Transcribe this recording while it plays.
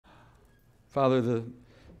Father,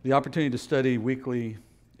 the opportunity to study weekly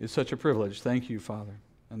is such a privilege. Thank you, Father.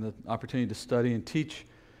 And the opportunity to study and teach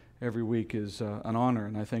every week is an honor,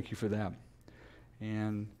 and I thank you for that.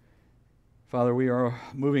 And Father, we are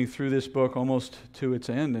moving through this book almost to its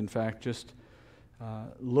end, in fact, just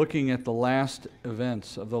looking at the last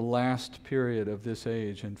events of the last period of this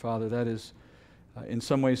age. And Father, that is in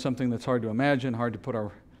some ways something that's hard to imagine, hard to put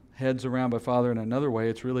our heads around, but Father, in another way,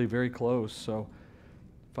 it's really very close. So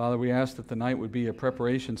Father, we ask that the night would be a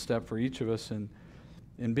preparation step for each of us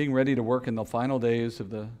in being ready to work in the final days of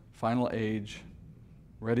the final age,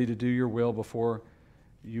 ready to do your will before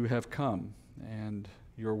you have come, and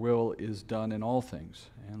your will is done in all things.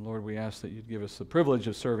 And Lord, we ask that you'd give us the privilege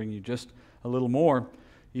of serving you just a little more,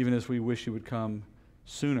 even as we wish you would come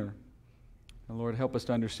sooner. And Lord, help us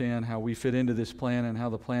to understand how we fit into this plan and how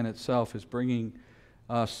the plan itself is bringing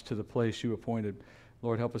us to the place you appointed.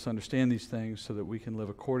 Lord, help us understand these things so that we can live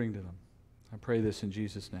according to them. I pray this in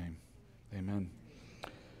Jesus' name. Amen.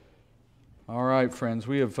 All right, friends,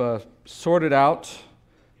 we have sorted out,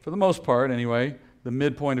 for the most part anyway, the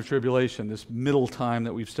midpoint of tribulation, this middle time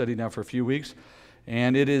that we've studied now for a few weeks.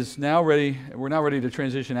 And it is now ready, we're now ready to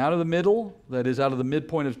transition out of the middle, that is out of the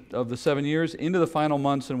midpoint of the 7 years, into the final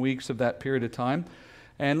months and weeks of that period of time.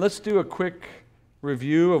 And let's do a quick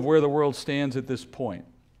review of where the world stands at this point.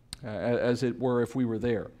 As it were, if we were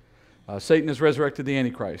there. Satan has resurrected the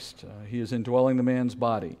Antichrist. He is indwelling the man's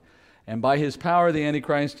body. And by his power, the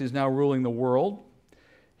Antichrist is now ruling the world.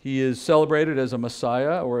 He is celebrated as a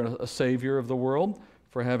Messiah or a Savior of the world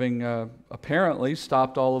for having apparently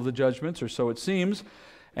stopped all of the judgments, or so it seems.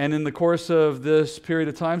 And in the course of this period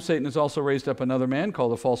of time, Satan has also raised up another man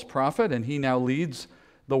called a false prophet, and he now leads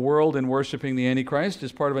the world in worshiping the Antichrist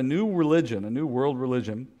as part of a new religion, a new world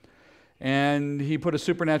religion. And he put a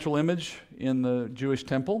supernatural image in the Jewish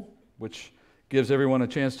temple, which gives everyone a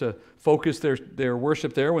chance to focus their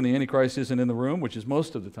worship there when the Antichrist isn't in the room, which is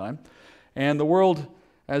most of the time. And the world,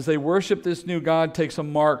 as they worship this new God, takes a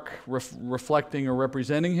mark reflecting or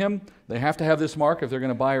representing him. They have to have this mark if they're going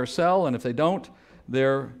to buy or sell, and if they don't,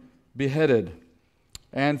 they're beheaded.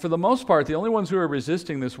 And for the most part, the only ones who are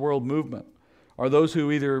resisting this world movement are those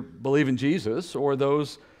who either believe in Jesus or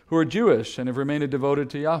those who are Jewish and have remained devoted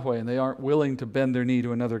to Yahweh, and they aren't willing to bend their knee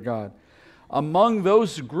to another God. Among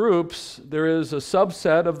those groups, there is a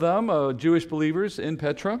subset of them, Jewish believers in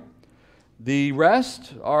Petra. The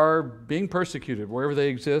rest are being persecuted wherever they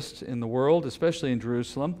exist in the world, especially in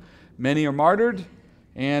Jerusalem. Many are martyred,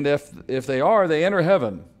 and if they are, they enter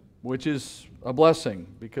heaven, which is a blessing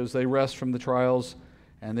because they rest from the trials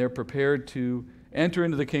and they're prepared to enter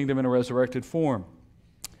into the kingdom in a resurrected form.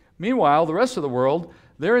 Meanwhile, the rest of the world,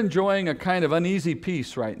 they're enjoying a kind of uneasy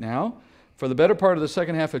peace right now. For the better part of the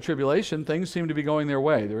second half of tribulation, things seem to be going their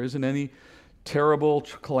way. There isn't any terrible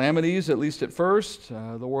calamities, at least at first.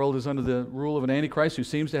 The world is under the rule of an Antichrist who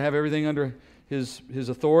seems to have everything under his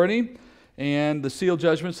authority. And the seal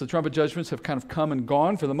judgments, the trumpet judgments have kind of come and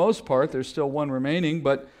gone for the most part. There's still one remaining.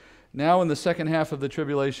 But now in the second half of the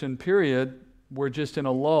tribulation period, we're just in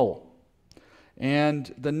a lull.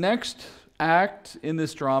 And the next act in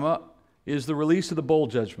this drama is the release of the bowl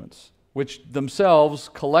judgments, which themselves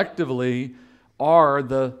collectively are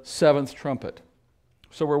the seventh trumpet.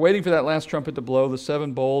 So we're waiting for that last trumpet to blow, the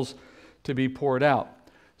 7 bowls to be poured out.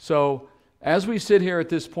 So as we sit here at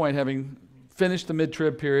this point, having finished the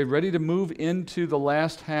mid-trib period, ready to move into the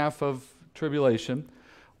last half of tribulation,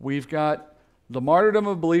 we've got the martyrdom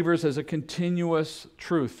of believers as a continuous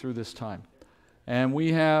truth through this time. And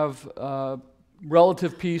we have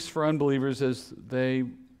relative peace for unbelievers as they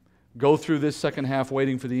go through this second half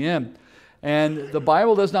waiting for the end. And the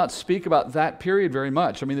Bible does not speak about that period very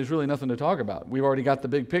much. I mean, there's really nothing to talk about. We've already got the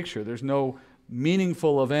big picture. There's no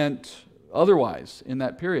meaningful event otherwise in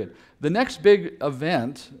that period. The next big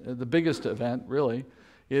event, the biggest event really,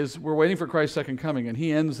 is we're waiting for Christ's second coming. And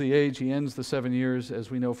he ends the age, he ends the 7 years, as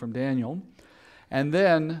we know from Daniel. And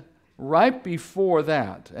then right before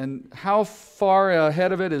that, and how far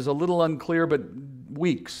ahead of it is a little unclear, but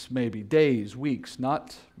weeks maybe, days, weeks,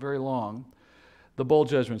 not very long, the bowl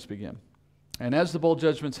judgments begin. And as the bowl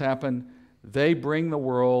judgments happen, they bring the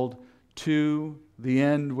world to the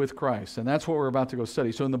end with Christ. And that's what we're about to go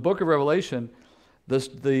study. So in the book of Revelation, the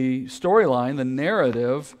storyline, the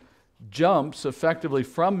narrative, jumps effectively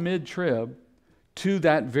from mid-trib to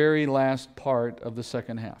that very last part of the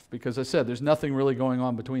second half. Because I said, there's nothing really going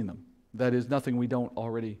on between them. That is, nothing we don't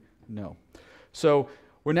already know. So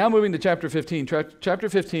we're now moving to chapter 15. Chapter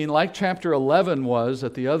 15, like chapter 11 was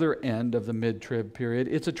at the other end of the mid-trib period,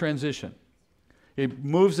 it's a transition. It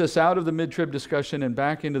moves us out of the mid-trib discussion and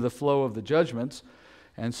back into the flow of the judgments.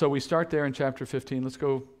 And so we start there in chapter 15. Let's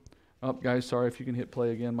go Oh, guys, sorry if you can hit play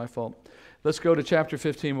again, my fault. Let's go to chapter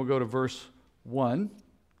 15. We'll go to verse 1.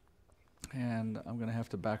 And I'm going to have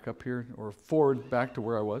to back up here, or forward back to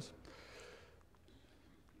where I was.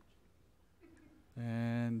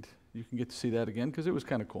 And you can get to see that again because it was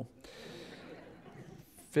kind of cool.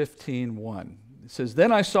 15:1. It says,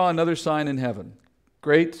 "Then I saw another sign in heaven,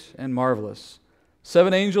 great and marvelous.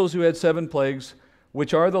 7 angels who had 7 plagues,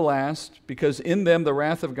 which are the last, because in them the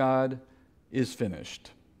wrath of God is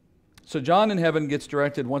finished." So John in heaven gets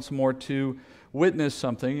directed once more to witness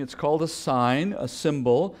something. It's called a sign, a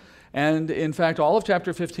symbol. And in fact, all of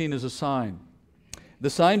chapter 15 is a sign. The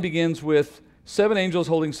sign begins with 7 angels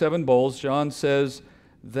holding 7 bowls. John says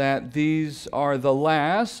that these are the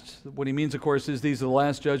last. What he means, of course, is these are the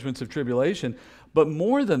last judgments of tribulation. But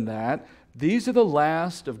more than that, these are the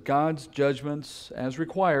last of God's judgments as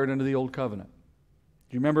required under the Old Covenant.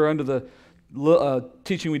 Do you remember under the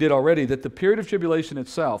teaching we did already that the period of tribulation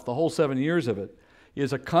itself, the whole 7 years of it,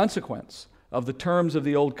 is a consequence of the terms of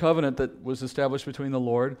the Old Covenant that was established between the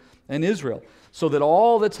Lord and Israel. So that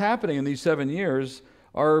all that's happening in these 7 years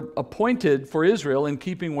are appointed for Israel in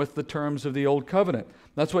keeping with the terms of the Old Covenant.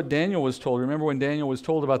 That's what Daniel was told. Remember when Daniel was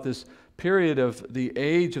told about this period of the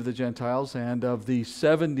age of the Gentiles and of the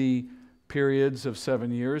 70 periods of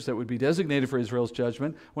 7 years that would be designated for Israel's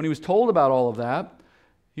judgment. When he was told about all of that,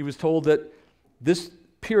 he was told that this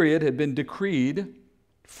period had been decreed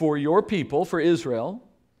for your people, for Israel,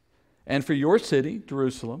 and for your city,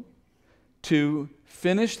 Jerusalem, to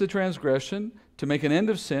finish the transgression, to make an end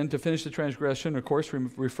of sin. To finish the transgression, of course,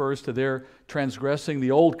 refers to their transgressing the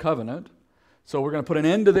Old Covenant. So we're going to put an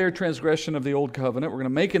end to their transgression of the Old Covenant. We're going to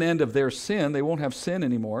make an end of their sin. They won't have sin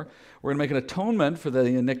anymore. We're going to make an atonement for the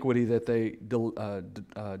iniquity that they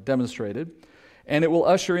demonstrated. And it will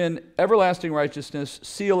usher in everlasting righteousness,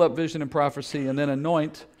 seal up vision and prophecy, and then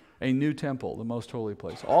anoint a new temple, the most holy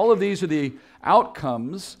place. All of these are the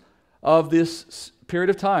outcomes of this period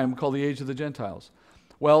of time called the age of the Gentiles.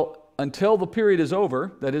 Well, until the period is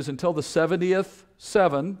over, that is, until the 70th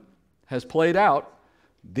 7 has played out,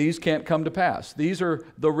 these can't come to pass. These are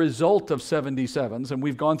the result of 77s, and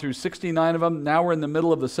we've gone through 69 of them. Now we're in the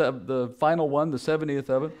middle of the final one, the 70th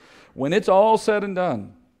of it. When it's all said and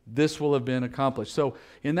done, this will have been accomplished. So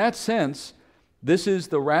in that sense, this is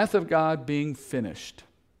the wrath of God being finished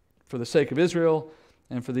for the sake of Israel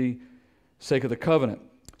and for the sake of the covenant.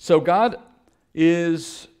 So God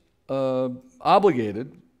is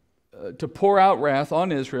obligated to pour out wrath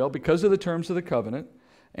on Israel because of the terms of the covenant,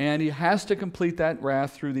 and he has to complete that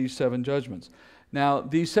wrath through these 7 judgments. Now,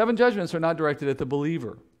 these 7 judgments are not directed at the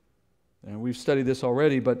believer. And we've studied this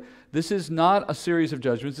already, but this is not a series of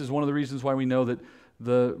judgments. This is one of the reasons why we know that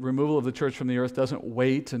the removal of the church from the earth doesn't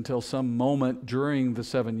wait until some moment during the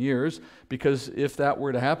 7 years, because if that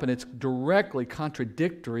were to happen, it's directly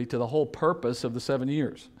contradictory to the whole purpose of the 7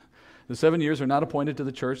 years. The 7 years are not appointed to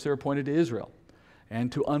the church, they're appointed to Israel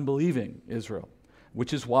and to unbelieving Israel,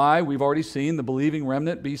 which is why we've already seen the believing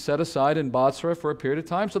remnant be set aside in Bozrah for a period of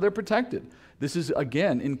time, so they're protected. This is,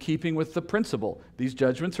 again, in keeping with the principle. These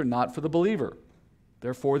judgments are not for the believer.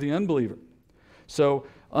 They're for the unbeliever. So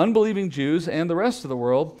unbelieving Jews and the rest of the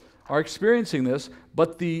world are experiencing this,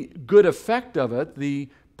 but the good effect of it, the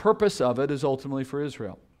purpose of it, is ultimately for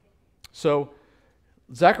Israel. So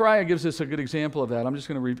Zechariah gives us a good example of that.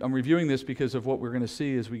 I'm reviewing this because of what we're going to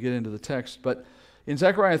see as we get into the text. But in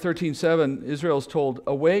Zechariah 13:7, Israel is told,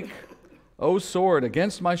 "Awake, O sword,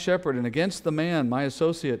 against my shepherd and against the man, my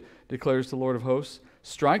associate, declares the Lord of hosts.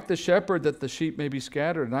 Strike the shepherd that the sheep may be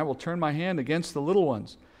scattered, and I will turn my hand against the little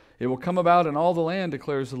ones. It will come about in all the land,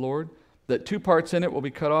 declares the Lord, that 2 parts in it will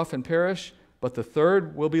be cut off and perish, but the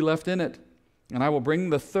third will be left in it. And I will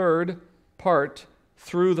bring the third part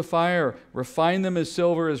through the fire, refine them as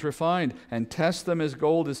silver is refined, and test them as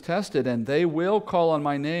gold is tested. And they will call on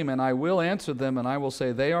my name, and I will answer them, and I will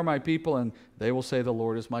say, they are my people, and they will say, the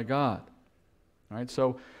Lord is my God." All right,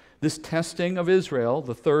 so this testing of Israel,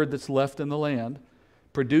 the third that's left in the land,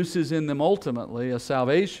 produces in them ultimately a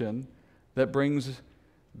salvation that brings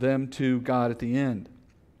them to God at the end.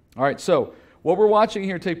 All right, so what we're watching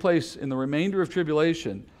here take place in the remainder of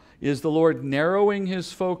tribulation is the Lord narrowing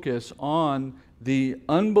his focus on the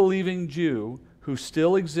unbelieving Jew who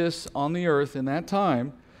still exists on the earth in that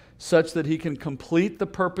time, such that he can complete the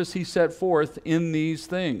purpose he set forth in these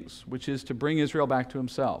things, which is to bring Israel back to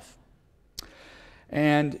himself.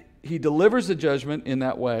 And he delivers the judgment in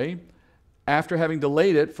that way after having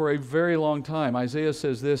delayed it for a very long time. Isaiah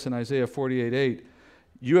says this in Isaiah 48:8,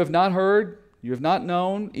 "You have not heard, you have not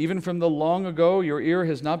known, even from the long ago your ear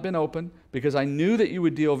has not been open, because I knew that you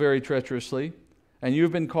would deal very treacherously, and you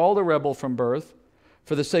have been called a rebel from birth.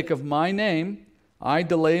 For the sake of my name, I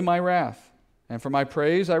delay my wrath, and for my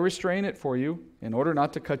praise I restrain it for you, in order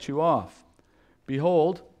not to cut you off.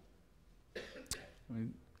 Behold,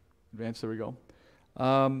 advance, there we go.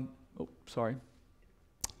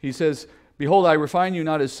 He says, behold, I refine you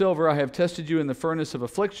not as silver. I have tested you in the furnace of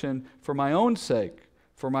affliction for my own sake.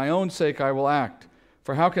 For my own sake I will act.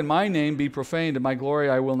 For how can my name be profaned, and my glory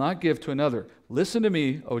I will not give to another? Listen to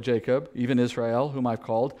me, O Jacob, even Israel, whom I've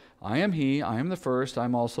called. I am he, I am the first, I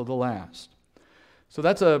am also the last. So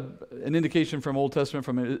that's an indication from Old Testament,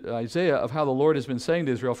 from Isaiah, of how the Lord has been saying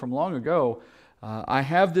to Israel from long ago, I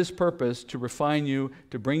have this purpose to refine you,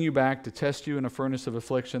 to bring you back, to test you in a furnace of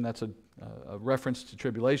affliction. That's a reference to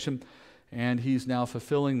tribulation, and he's now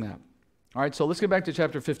fulfilling that. All right, so let's get back to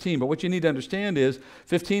chapter 15. But what you need to understand is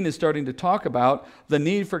 15 is starting to talk about the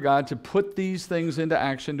need for God to put these things into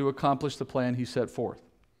action to accomplish the plan he set forth.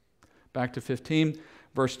 Back to 15,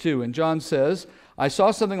 verse 2. And John says, I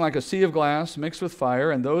saw something like a sea of glass mixed with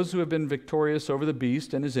fire, and those who have been victorious over the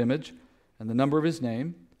beast and his image and the number of his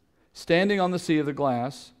name, standing on the sea of the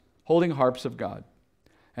glass, holding harps of God.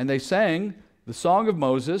 And they sang the song of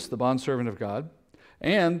Moses, the bondservant of God,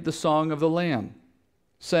 and the song of the Lamb,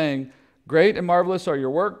 saying, Great and marvelous are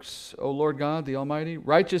your works, O Lord God, the Almighty.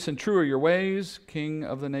 Righteous and true are your ways, King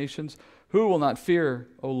of the nations. Who will not fear,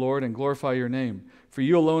 O Lord, and glorify your name? For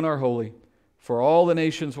you alone are holy. For all the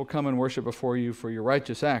nations will come and worship before you, for your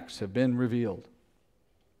righteous acts have been revealed.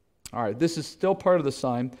 All right, this is still part of the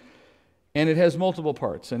sign, and it has multiple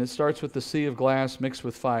parts, and it starts with the sea of glass mixed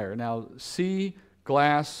with fire. Now, sea,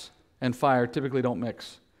 glass, and fire typically don't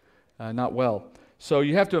mix, not well. So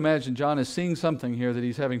you have to imagine John is seeing something here that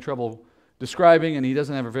he's having trouble describing, and he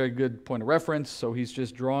doesn't have a very good point of reference, so he's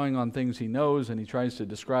just drawing on things he knows, and he tries to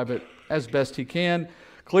describe it as best he can.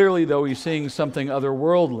 Clearly, though, he's seeing something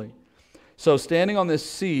otherworldly. So standing on this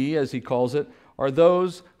sea, as he calls it, are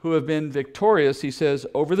those who have been victorious, he says,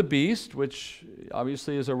 over the beast, which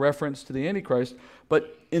obviously is a reference to the Antichrist,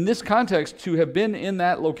 but in this context, to have been in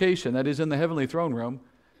that location, that is in the heavenly throne room,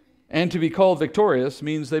 and to be called victorious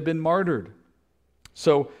means they've been martyred.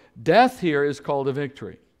 So death here is called a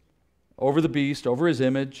victory over the beast, over his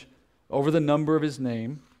image, over the number of his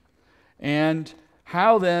name. And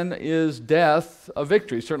how then is death a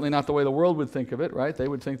victory? Certainly not the way the world would think of it, right? They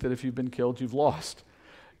would think that if you've been killed, you've lost.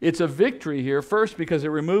 It's a victory here, first because it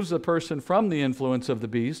removes the person from the influence of the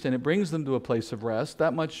beast and it brings them to a place of rest.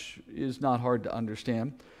 That much is not hard to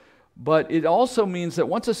understand. But it also means that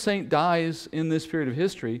once a saint dies in this period of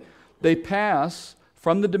history, they pass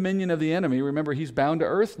from the dominion of the enemy. Remember, he's bound to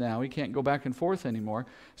earth now. He can't go back and forth anymore.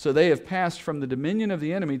 So they have passed from the dominion of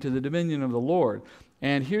the enemy to the dominion of the Lord.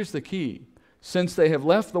 And here's the key. Since they have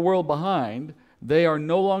left the world behind, they are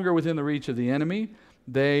no longer within the reach of the enemy.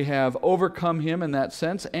 They have overcome him in that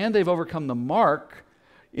sense, and they've overcome the mark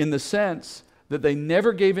in the sense that they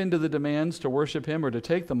never gave in to the demands to worship him or to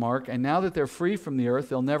take the mark, and now that they're free from the earth,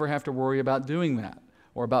 they'll never have to worry about doing that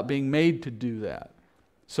or about being made to do that.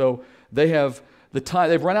 So they have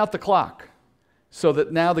they've run out the clock so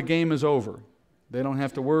that now the game is over. They don't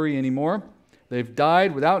have to worry anymore. They've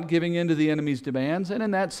died without giving in to the enemy's demands, and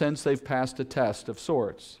in that sense, they've passed a test of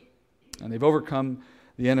sorts. And they've overcome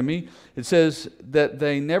the enemy. It says that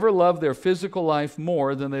they never loved their physical life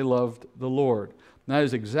more than they loved the Lord. And that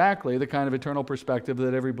is exactly the kind of eternal perspective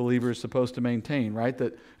that every believer is supposed to maintain, right?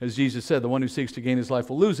 That, as Jesus said, the one who seeks to gain his life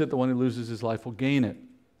will lose it, the one who loses his life will gain it.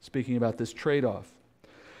 Speaking about this trade-off.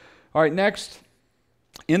 All right, next,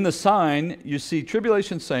 in the sign, you see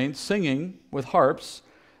tribulation saints singing with harps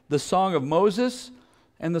the song of Moses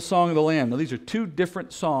and the song of the Lamb. Now, these are two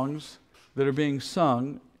different songs that are being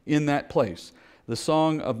sung in that place. The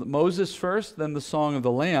song of Moses first, then the song of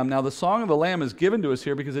the Lamb. Now, the song of the Lamb is given to us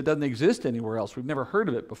here because it doesn't exist anywhere else. We've never heard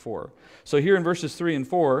of it before. So here in verses 3 and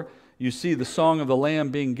 4, you see the song of the Lamb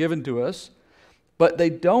being given to us, but they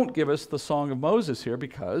don't give us the song of Moses here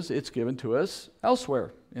because it's given to us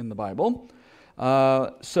elsewhere in the Bible.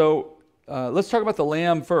 Let's talk about the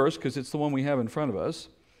Lamb first because it's the one we have in front of us.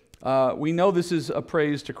 We know this is a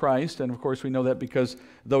praise to Christ, and of course we know that because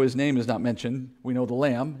though his name is not mentioned, we know the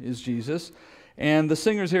Lamb is Jesus. And the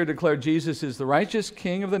singers here declare Jesus is the righteous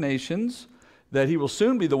King of the nations, that he will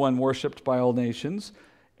soon be the one worshipped by all nations.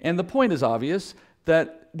 And the point is obvious,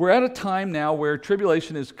 that we're at a time now where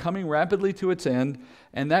tribulation is coming rapidly to its end,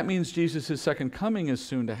 and that means Jesus' second coming is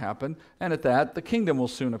soon to happen, and at that, the kingdom will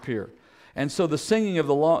soon appear. And so the singing of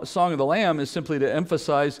the Song of the Lamb is simply to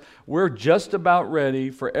emphasize we're just about ready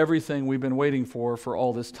for everything we've been waiting for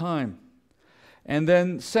all this time. And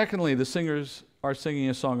then secondly, the singers are singing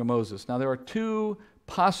a song of Moses. Now there are two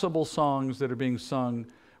possible songs that are being sung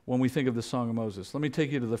when we think of the Song of Moses. Let me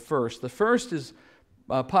take you to the first. The first is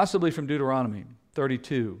possibly from Deuteronomy.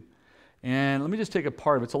 32. And let me just take a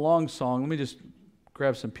part of it. It's a long song. Let me just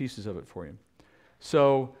grab some pieces of it for you.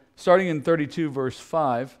 So, starting in 32, verse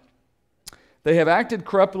 5, they have acted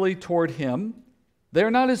corruptly toward him. They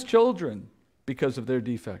are not his children because of their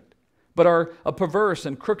defect, but are a perverse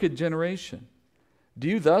and crooked generation. Do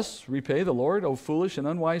you thus repay the Lord, O foolish and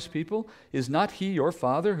unwise people? Is not he your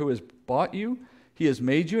father who has bought you? He has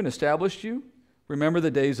made you and established you. Remember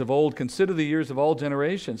the days of old. Consider the years of all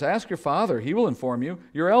generations. Ask your father. He will inform you.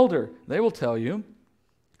 Your elder. They will tell you.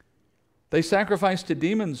 They sacrificed to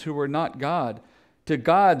demons who were not God, to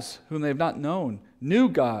gods whom they have not known, new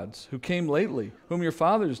gods who came lately, whom your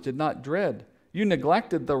fathers did not dread. You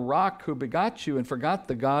neglected the rock who begot you and forgot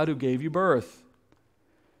the God who gave you birth.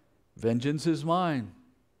 Vengeance is mine,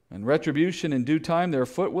 and retribution in due time their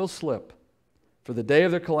foot will slip. For the day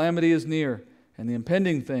of their calamity is near, and the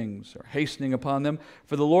impending things are hastening upon them.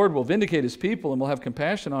 For the Lord will vindicate his people and will have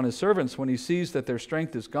compassion on his servants when he sees that their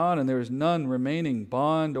strength is gone and there is none remaining,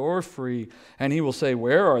 bond or free. And he will say,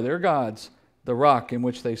 where are their gods, the rock in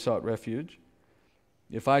which they sought refuge?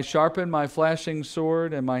 If I sharpen my flashing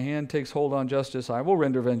sword and my hand takes hold on justice, I will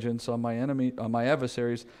render vengeance on my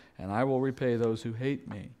adversaries, and I will repay those who hate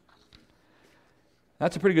me.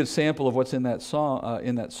 That's a pretty good sample of what's in that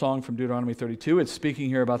song from Deuteronomy 32. It's speaking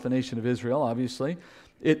here about the nation of Israel, obviously.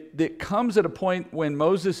 It comes at a point when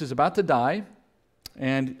Moses is about to die,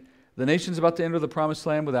 and the nation's about to enter the promised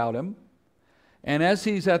land without him. And as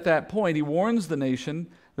he's at that point, he warns the nation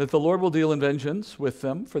that the Lord will deal in vengeance with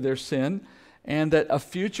them for their sin, and that a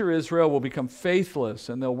future Israel will become faithless,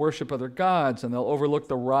 and they'll worship other gods, and they'll overlook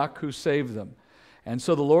the rock who saved them. And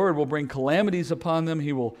so the Lord will bring calamities upon them.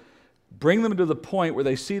 He will bring them to the point where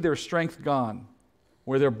they see their strength gone,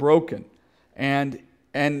 where they're broken. And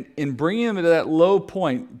in bringing them to that low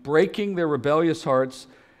point, breaking their rebellious hearts,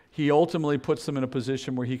 he ultimately puts them in a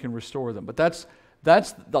position where he can restore them. But that's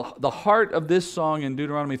the heart of this song in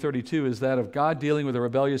Deuteronomy 32, is that of God dealing with a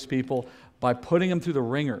rebellious people by putting them through the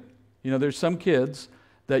ringer. You know, there's some kids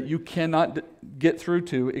that you cannot get through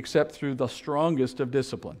to except through the strongest of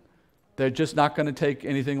discipline. They're just not going to take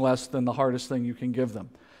anything less than the hardest thing you can give them.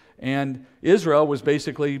 And Israel was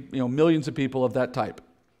basically, millions of people of that type,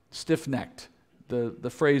 stiff-necked. The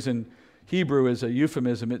phrase in Hebrew is a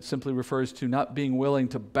euphemism. It simply refers to not being willing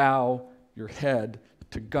to bow your head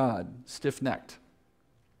to God, stiff-necked.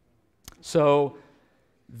 So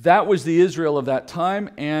that was the Israel of that time,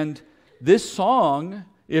 and this song,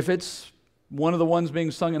 if it's one of the ones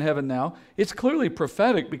being sung in heaven now, it's clearly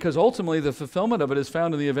prophetic because ultimately the fulfillment of it is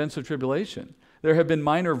found in the events of tribulation. There have been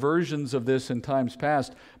minor versions of this in times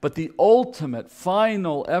past, but the ultimate,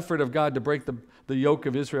 final effort of God to break the yoke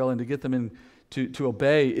of Israel and to get them to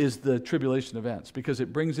obey is the tribulation events, because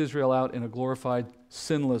it brings Israel out in a glorified,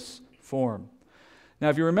 sinless form. Now,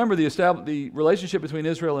 if you remember, the relationship between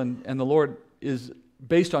Israel and the Lord is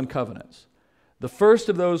based on covenants. The first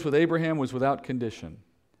of those with Abraham was without condition.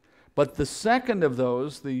 But the second of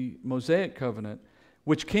those, the Mosaic covenant,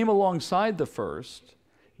 which came alongside the first,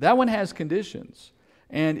 that one has conditions.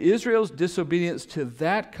 And Israel's disobedience to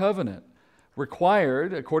that covenant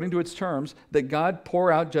required, according to its terms, that God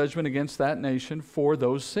pour out judgment against that nation for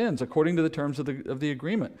those sins, according to the terms of the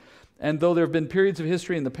agreement. And though there have been periods of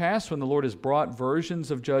history in the past when the Lord has brought versions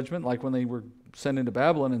of judgment, like when they were sent into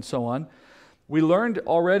Babylon and so on, we learned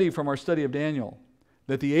already from our study of Daniel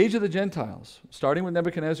that the age of the Gentiles, starting with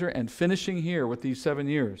Nebuchadnezzar and finishing here with these 7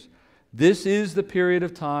 years, this is the period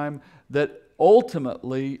of time that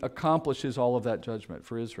ultimately accomplishes all of that judgment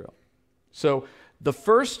for Israel. So the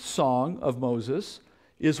first song of Moses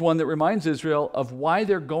is one that reminds Israel of why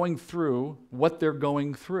they're going through what they're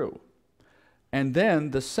going through. And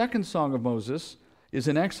then the second song of Moses is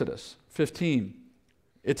in Exodus 15.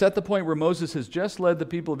 It's at the point where Moses has just led the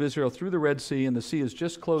people of Israel through the Red Sea, and the sea has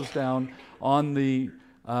just closed down on the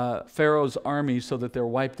Pharaoh's army so that they're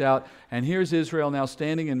wiped out. And here's Israel now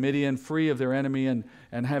standing in Midian, free of their enemy, and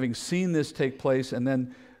having seen this take place. And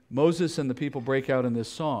then Moses and the people break out in this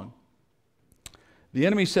song. The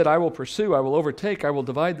enemy said, I will pursue, I will overtake, I will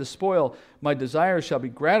divide the spoil. My desires shall be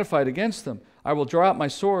gratified against them. I will draw out my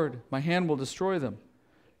sword, my hand will destroy them.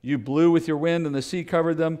 You blew with your wind, and the sea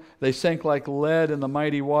covered them. They sank like lead in the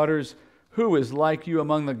mighty waters. Who is like you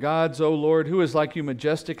among the gods, O Lord? Who is like you,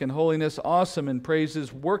 majestic in holiness, awesome in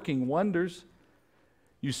praises, working wonders?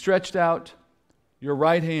 You stretched out your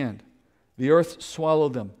right hand. The earth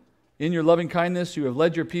swallowed them. In your loving kindness you have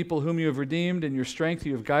led your people whom you have redeemed. In your strength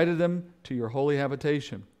you have guided them to your holy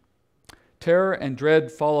habitation. Terror and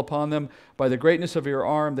dread fall upon them. By the greatness of your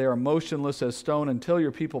arm they are motionless as stone until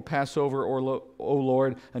your people pass over, O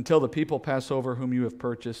Lord, until the people pass over whom you have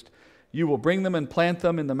purchased. You will bring them and plant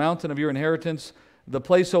them in the mountain of your inheritance, the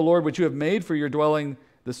place, O Lord, which you have made for your dwelling,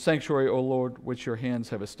 the sanctuary, O Lord, which your hands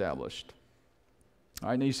have established. All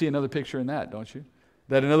right, now you see another picture in that, don't you?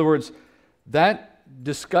 That, in other words, that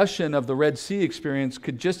discussion of the Red Sea experience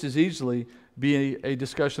could just as easily be a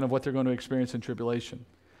discussion of what they're going to experience in tribulation.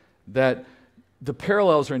 That the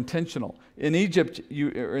parallels are intentional. In Egypt,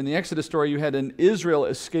 or in the Exodus story, you had an Israel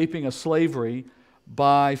escaping a slavery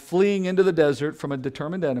by fleeing into the desert from a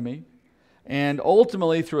determined enemy. And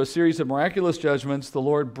ultimately, through a series of miraculous judgments, the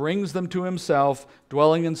Lord brings them to himself,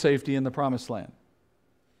 dwelling in safety in the promised land.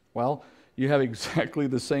 Well, you have exactly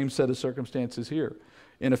the same set of circumstances here.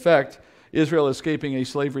 In effect, Israel escaping a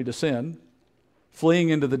slavery to sin, fleeing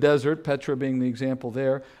into the desert, Petra being the example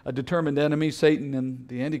there, a determined enemy, Satan and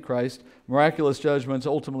the Antichrist, miraculous judgments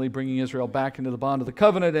ultimately bringing Israel back into the bond of the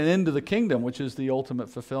covenant and into the kingdom, which is the ultimate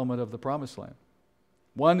fulfillment of the promised land.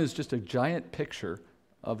 One is just a giant picture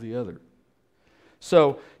of the other.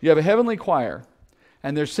 So you have a heavenly choir,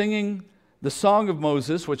 and they're singing the Song of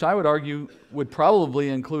Moses, which I would argue would probably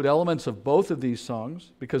include elements of both of these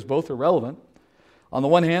songs, because both are relevant. On the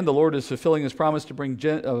one hand, the Lord is fulfilling his promise to bring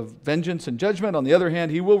vengeance and judgment. On the other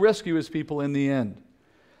hand, he will rescue his people in the end.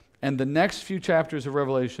 And the next few chapters of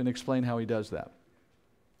Revelation explain how he does that.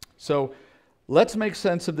 So let's make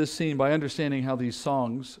sense of this scene by understanding how these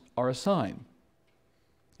songs are a sign.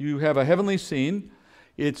 You have a heavenly scene.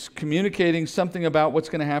 It's communicating something about what's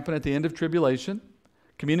going to happen at the end of tribulation,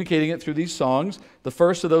 communicating it through these songs. The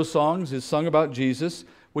first of those songs is sung about Jesus,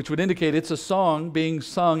 which would indicate it's a song being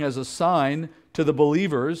sung as a sign to the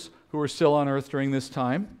believers who are still on earth during this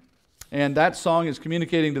time. And that song is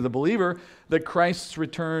communicating to the believer that Christ's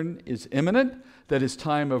return is imminent, that his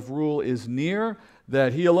time of rule is near,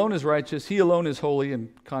 that he alone is righteous, he alone is holy,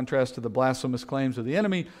 in contrast to the blasphemous claims of the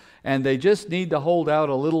enemy, and they just need to hold out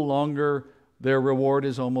a little longer. Their reward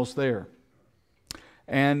is almost there.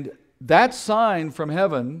 And that sign from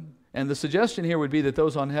heaven, and the suggestion here would be that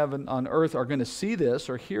those on earth are going to see this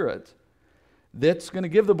or hear it. That's going to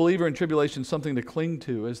give the believer in tribulation something to cling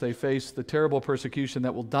to as they face the terrible persecution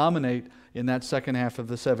that will dominate in that second half of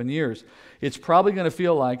the 7 years. It's probably going to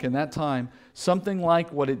feel like, in that time, something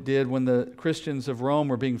like what it did when the Christians of Rome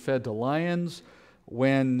were being fed to lions,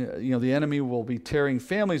 when the enemy will be tearing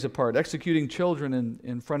families apart, executing children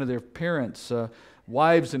in front of their parents,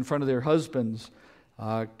 wives in front of their husbands,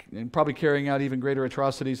 and probably carrying out even greater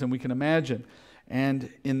atrocities than we can imagine. And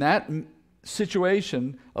in that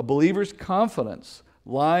situation, a believer's confidence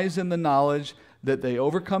lies in the knowledge that they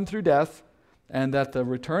overcome through death and that the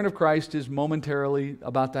return of Christ is momentarily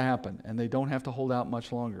about to happen, and they don't have to hold out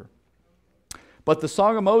much longer. But the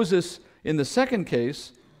Song of Moses, in the second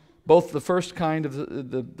case, both the first kind of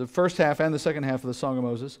the first half and the second half of the Song of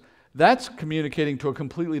Moses, that's communicating to a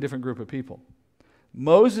completely different group of people.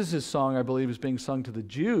 Moses' song, I believe, is being sung to the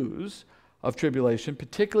Jews of tribulation,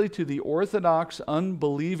 particularly to the Orthodox,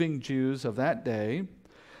 unbelieving Jews of that day.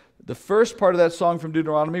 The first part of that song from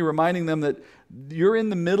Deuteronomy, reminding them that you're in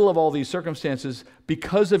the middle of all these circumstances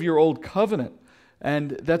because of your old covenant.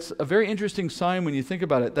 And that's a very interesting sign when you think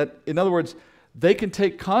about it, that, in other words, they can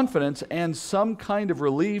take confidence and some kind of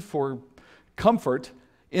relief or comfort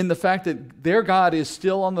in the fact that their God is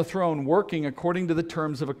still on the throne working according to the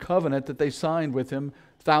terms of a covenant that they signed with him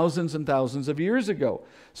thousands and thousands of years ago.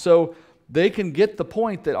 So they can get the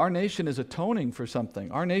point that our nation is atoning for something.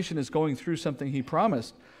 Our nation is going through something he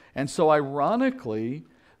promised. And so ironically,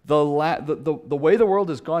 the way the world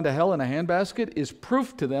has gone to hell in a handbasket is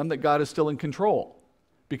proof to them that God is still in control,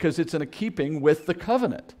 because it's in a keeping with the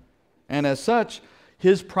covenant. And as such,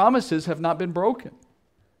 his promises have not been broken.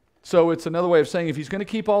 So it's another way of saying if he's going to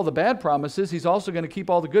keep all the bad promises, he's also going to keep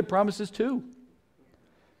all the good promises too.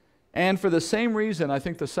 And for the same reason, I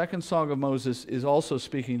think the second Song of Moses is also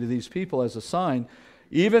speaking to these people as a sign.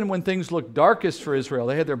 Even when things looked darkest for Israel,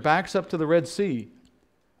 they had their backs up to the Red Sea,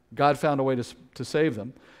 God found a way to save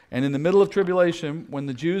them. And in the middle of tribulation, when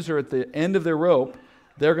the Jews are at the end of their rope,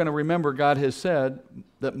 they're going to remember God has said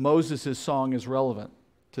that Moses' song is relevant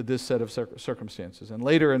to this set of circumstances. And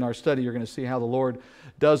later in our study, you're going to see how the Lord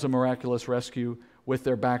does a miraculous rescue with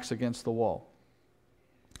their backs against the wall.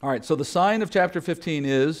 All right, so the sign of chapter 15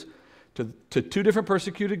 is to two different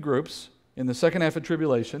persecuted groups in the second half of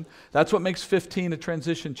tribulation. That's what makes 15 a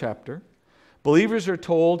transition chapter. Believers are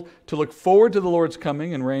told to look forward to the Lord's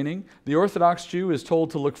coming and reigning. The Orthodox Jew is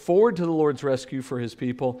told to look forward to the Lord's rescue for his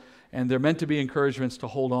people, and they're meant to be encouragements to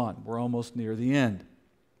hold on. We're almost near the end.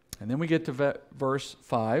 And then we get to verse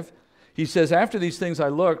 5. He says, "After these things I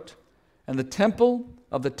looked, and the temple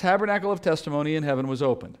of the tabernacle of testimony in heaven was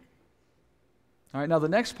opened." All right, now the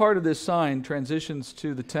next part of this sign transitions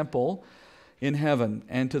to the temple. in heaven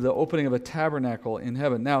and to the opening of a tabernacle in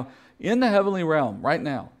heaven. Now, in the heavenly realm, right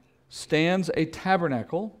now, stands a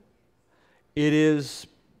tabernacle. It is,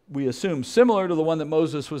 we assume, similar to the one that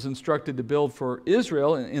Moses was instructed to build for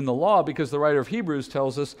Israel in the law, because the writer of Hebrews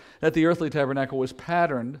tells us that the earthly tabernacle was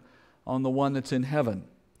patterned on the one that's in heaven.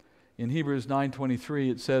 In Hebrews 9:23,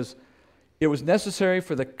 it says, "It was necessary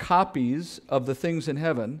for the copies of the things in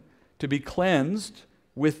heaven to be cleansed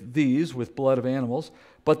with these, with blood of animals,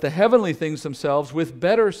 but the heavenly things themselves with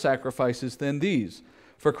better sacrifices than these.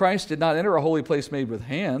 For Christ did not enter a holy place made with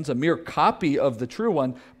hands, a mere copy of the true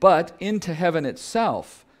one, but into heaven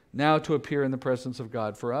itself, now to appear in the presence of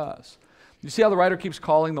God for us." You see how the writer keeps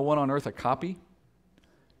calling the one on earth a copy?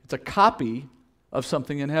 It's a copy of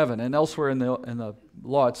something in heaven. And elsewhere in the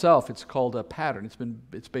law itself, it's called a pattern.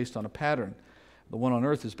 It's based on a pattern. The one on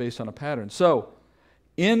earth is based on a pattern. So,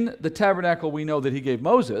 in the tabernacle we know that he gave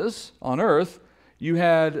Moses on earth, you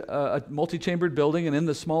had a multi-chambered building, and in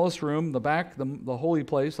the smallest room, the back, the holy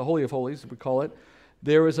place, the Holy of Holies, we call it,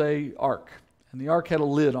 there was an ark. And the ark had a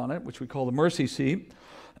lid on it, which we call the mercy seat.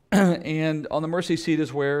 And on the mercy seat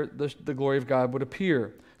is where the glory of God would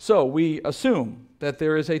appear. So we assume that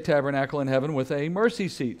there is a tabernacle in heaven with a mercy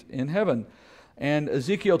seat in heaven. And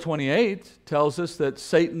Ezekiel 28 tells us that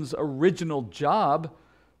Satan's original job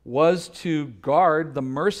was to guard the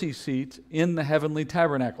mercy seat in the heavenly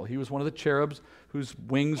tabernacle. He was one of the cherubs whose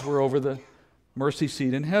wings were over the mercy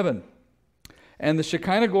seat in heaven. And the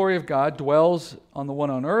Shekinah glory of God dwells on the one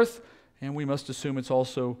on earth, and we must assume it's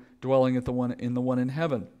also dwelling at the one in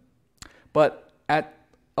heaven. But at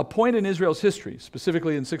a point in Israel's history,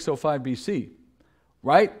 specifically in 605 BC,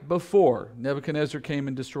 right before Nebuchadnezzar came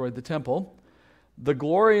and destroyed the temple, the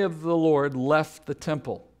glory of the Lord left the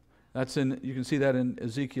temple. You can see that in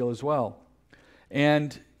Ezekiel as well.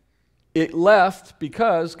 And it left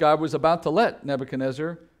because God was about to let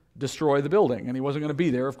Nebuchadnezzar destroy the building. And he wasn't going to be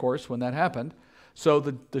there, of course, when that happened. So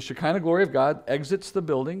the Shekinah glory of God exits the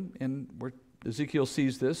building, and where Ezekiel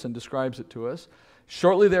sees this and describes it to us.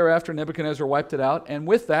 Shortly thereafter, Nebuchadnezzar wiped it out, and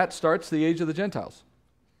with that starts the age of the Gentiles.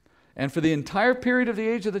 And for the entire period of the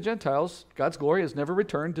age of the Gentiles, God's glory has never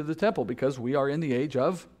returned to the temple because we are in the age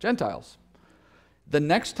of Gentiles. The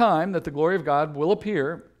next time that the glory of God will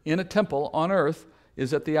appear in a temple on earth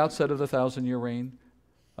is at the outset of the 1,000-year reign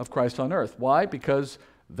of Christ on earth. Why? Because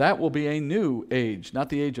that will be a new age, not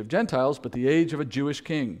the age of Gentiles, but the age of a Jewish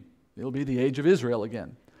king. It'll be the age of Israel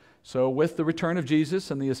again. So with the return of Jesus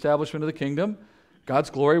and the establishment of the kingdom,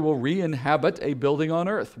 God's glory will re-inhabit a building on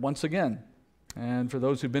earth once again. And for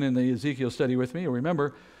those who've been in the Ezekiel study with me, you'll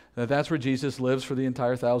remember that that's where Jesus lives for the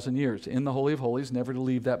entire 1,000 years, in the Holy of Holies, never to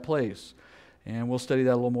leave that place. And we'll study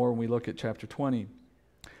that a little more when we look at chapter 20.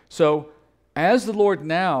 So, as the Lord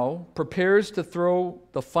now prepares to throw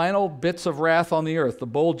the final bits of wrath on the earth, the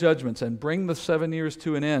bowl judgments, and bring the 7 years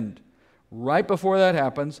to an end, right before that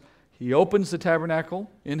happens, he opens the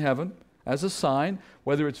tabernacle in heaven as a sign,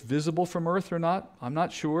 whether it's visible from earth or not, I'm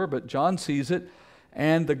not sure, but John sees it.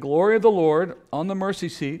 And the glory of the Lord on the mercy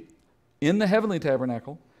seat in the heavenly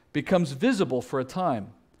tabernacle becomes visible for a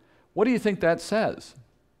time. What do you think that says?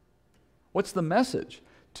 What's the message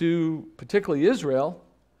to particularly Israel,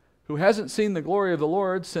 who hasn't seen the glory of the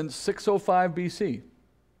Lord since 605 BC?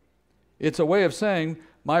 It's a way of saying,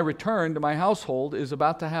 my return to my household is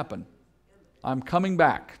about to happen. I'm coming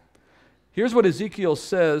back. Here's what Ezekiel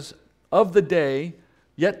says of the day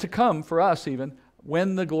yet to come for us even,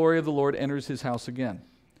 when the glory of the Lord enters his house again.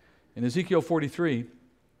 In Ezekiel 43,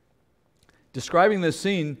 describing this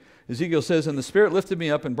scene, Ezekiel says, "And the Spirit lifted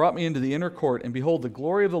me up and brought me into the inner court, and behold, the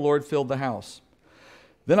glory of the Lord filled the house.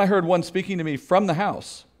 Then I heard one speaking to me from the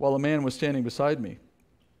house, while a man was standing beside me.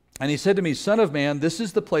 And he said to me, Son of man, this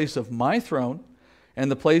is the place of my throne,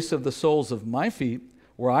 and the place of the soles of my feet,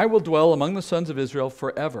 where I will dwell among the sons of Israel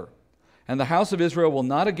forever. And the house of Israel will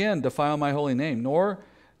not again defile my holy name,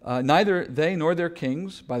 neither they nor their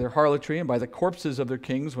kings, by their harlotry and by the corpses of their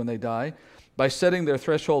kings when they die, by setting their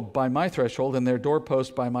threshold by my threshold and their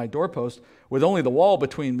doorpost by my doorpost, with only the wall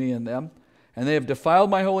between me and them. And they have defiled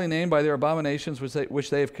my holy name by their abominations which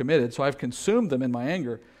they have committed, so I have consumed them in my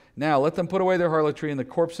anger. Now let them put away their harlotry and the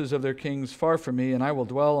corpses of their kings far from me, and I will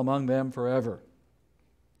dwell among them forever."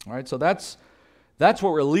 All right, so that's what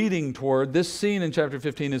we're leading toward. This scene in chapter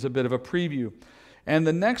 15 is a bit of a preview. And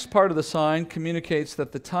the next part of the sign communicates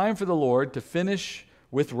that the time for the Lord to finish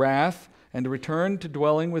with wrath and to return to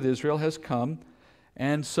dwelling with Israel has come.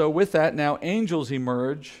 And so with that, now angels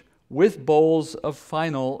emerge with bowls of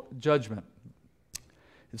final judgment.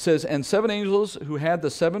 It says, "And 7 angels who had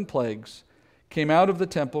the 7 plagues came out of the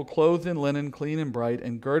temple, clothed in linen, clean and bright,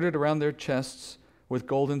 and girded around their chests with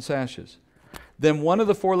golden sashes. Then one of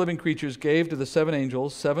the four living creatures gave to the seven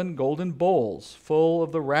angels 7 golden bowls full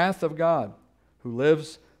of the wrath of God, who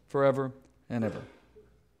lives forever and ever.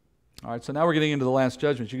 All right, so now we're getting into the last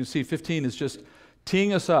judgment. You can see 15 is just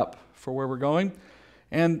teeing us up for where we're going.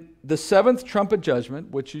 And the 7th trumpet judgment,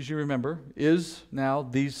 which, as you remember, is now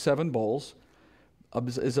these 7 bowls,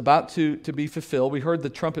 is about to be fulfilled. We heard the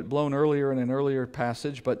trumpet blown earlier in an earlier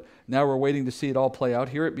passage, but now we're waiting to see it all play out.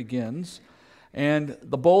 Here it begins. And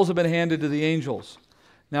the bowls have been handed to the angels.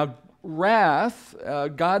 Now, wrath,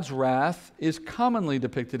 God's wrath, is commonly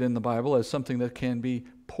depicted in the Bible as something that can be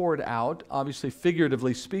poured out, obviously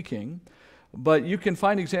figuratively speaking. But you can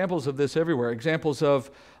find examples of this everywhere. Examples of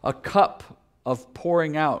a cup of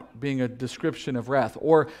pouring out being a description of wrath,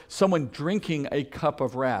 or someone drinking a cup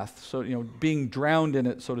of wrath, so being drowned in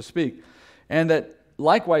it, so to speak. And that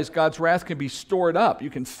likewise God's wrath can be stored up. You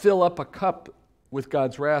can fill up a cup with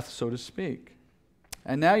God's wrath, so to speak.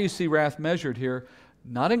 And now you see wrath measured here,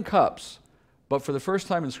 not in cups, but for the first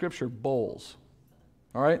time in Scripture, bowls.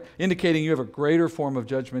 All right? Indicating you have a greater form of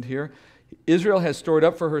judgment here. Israel has stored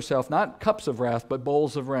up for herself not cups of wrath, but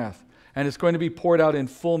bowls of wrath. And it's going to be poured out in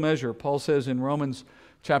full measure. Paul says in Romans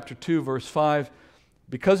chapter 2, verse 5,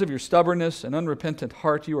 because of your stubbornness and unrepentant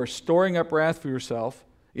heart, you are storing up wrath for yourself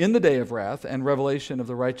in the day of wrath and revelation of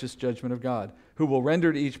the righteous judgment of God, who will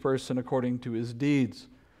render to each person according to his deeds.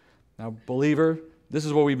 Now, believer, this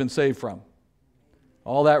is what we've been saved from.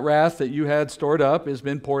 All that wrath that you had stored up has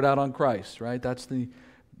been poured out on Christ, right? That's the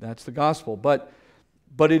gospel. But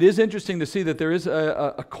it is interesting to see that there is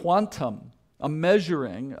a quantum, a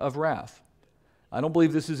measuring of wrath. I don't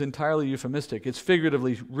believe this is entirely euphemistic. It's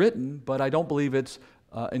figuratively written, but I don't believe it's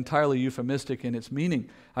entirely euphemistic in its meaning.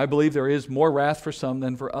 I believe there is more wrath for some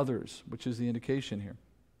than for others, which is the indication here.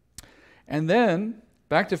 And then,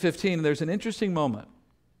 back to 15, there's an interesting moment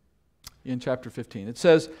in chapter 15. It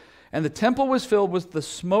says, and the temple was filled with the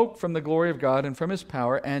smoke from the glory of God and from his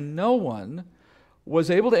power, and no one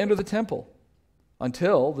was able to enter the temple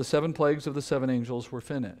until the 7 plagues of the 7 angels were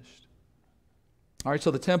finished. All right,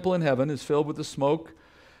 so the temple in heaven is filled with the smoke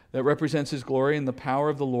that represents his glory and the power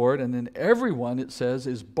of the Lord, and then everyone, it says,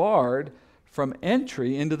 is barred from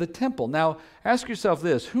entry into the temple. Now, ask yourself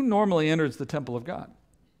this, who normally enters the temple of God?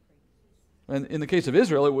 And in the case of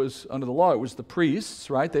Israel, it was, under the law, it was the priests,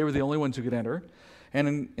 right? They were the only ones who could enter.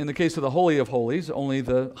 And in the case of the Holy of Holies, only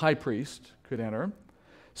the high priest could enter.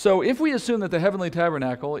 So if we assume that the heavenly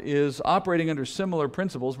tabernacle is operating under similar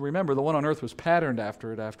principles, remember, the one on earth was patterned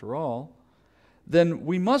after it after all, then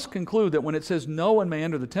we must conclude that when it says no one may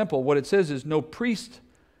enter the temple, what it says is no priest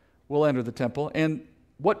will enter the temple. And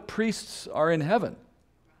what priests are in heaven?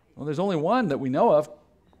 Well, there's only one that we know of,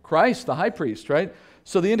 Christ, the high priest, right?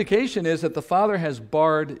 So the indication is that the Father has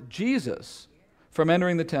barred Jesus from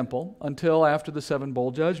entering the temple until after the 7 bowl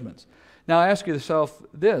judgments. Now ask yourself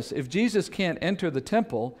this, if Jesus can't enter the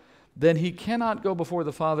temple, then he cannot go before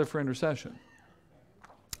the Father for intercession.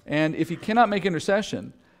 And if he cannot make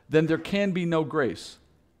intercession, then there can be no grace.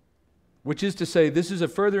 Which is to say, this is a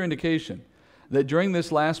further indication that during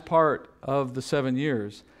this last part of the 7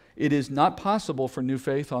 years, it is not possible for new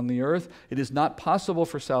faith on the earth. It is not possible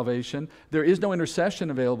for salvation. There is no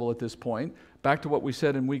intercession available at this point. Back to what we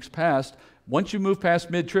said in weeks past, once you move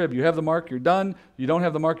past mid-trib, you have the mark, you're done. You don't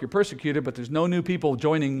have the mark, you're persecuted, but there's no new people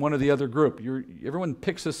joining one or the other group. Everyone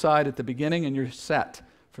picks a side at the beginning and you're set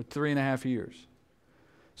for 3.5 years.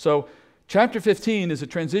 So chapter 15 is a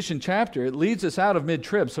transition chapter. It leads us out of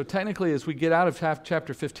mid-trib. So technically, as we get out of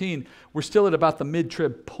chapter 15, we're still at about the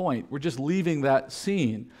mid-trib point. We're just leaving that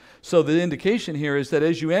scene. So the indication here is that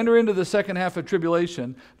as you enter into the second half of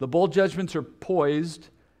tribulation, the bowl judgments are poised,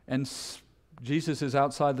 and Jesus is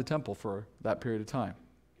outside the temple for that period of time.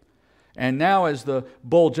 And now as the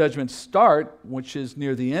bowl judgments start, which is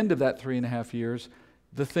near the end of that 3.5 years,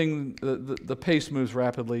 the pace moves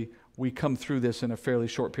rapidly. We come through this in a fairly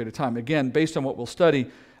short period of time. Again, based on what we'll study,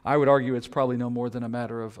 I would argue it's probably no more than a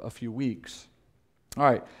matter of a few weeks. All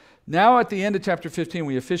right. Now at the end of chapter 15,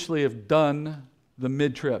 we officially have done the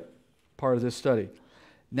mid-trib part of this study.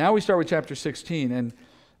 Now we start with chapter 16. And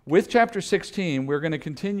with chapter 16, we're going to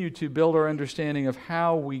continue to build our understanding of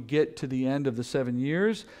how we get to the end of the 7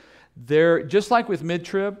 years. There, just like with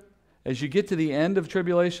mid-trib, as you get to the end of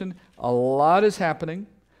tribulation, a lot is happening.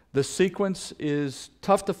 The sequence is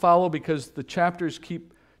tough to follow because the chapters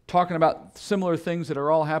keep talking about similar things that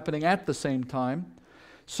are all happening at the same time.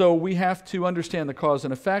 So we have to understand the cause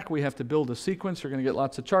and effect. We have to build a sequence. You're going to get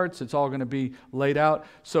lots of charts. It's all going to be laid out.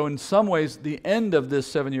 So in some ways, the end of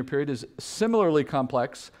this 7-year period is similarly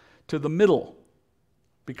complex to the middle,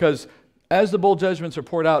 because as the bowl judgments are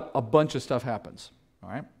poured out, a bunch of stuff happens. All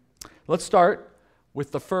right? Let's start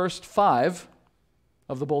with the first 5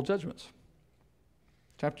 of the bowl judgments.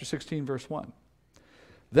 Chapter 16, verse 1.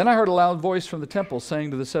 Then I heard a loud voice from the temple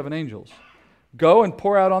saying to the 7 angels, "Go and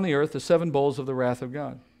pour out on the earth the 7 bowls of the wrath of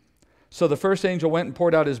God." So the first angel went and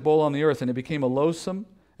poured out his bowl on the earth, and it became a loathsome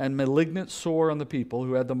and malignant sore on the people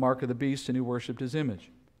who had the mark of the beast and who worshipped his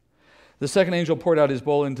image. The second angel poured out his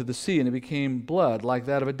bowl into the sea, and it became blood like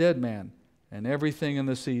that of a dead man, and everything in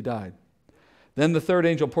the sea died. Then the third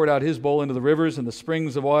angel poured out his bowl into the rivers and the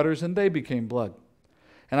springs of waters, and they became blood.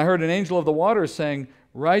 And I heard an angel of the waters saying,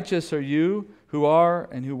 "Righteous are you who are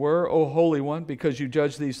and who were, O Holy One, because you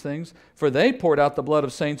judge these things. For they poured out the blood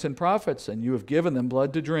of saints and prophets, and you have given them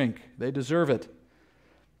blood to drink. They deserve it."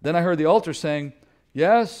 Then I heard the altar saying,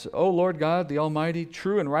 "Yes, O Lord God, the Almighty,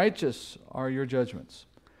 true and righteous are your judgments."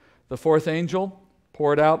 The fourth angel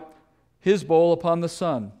poured out his bowl upon the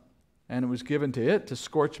sun, and it was given to it to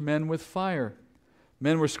scorch men with fire.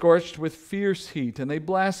 Men were scorched with fierce heat, and they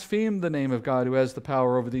blasphemed the name of God who has the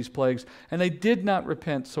power over these plagues, and they did not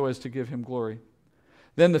repent so as to give him glory.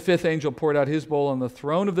 Then the fifth angel poured out his bowl on the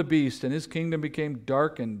throne of the beast, and his kingdom became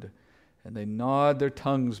darkened, and they gnawed their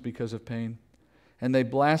tongues because of pain. And they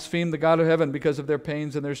blasphemed the God of heaven because of their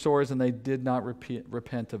pains and their sores, and they did not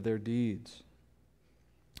repent of their deeds.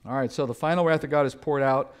 All right, so the final wrath of God is poured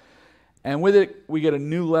out, and with it, we get a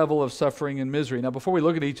new level of suffering and misery. Now, before we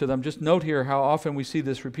look at each of them, just note here how often we see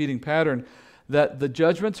this repeating pattern, that the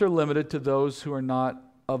judgments are limited to those who are not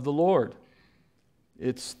of the Lord.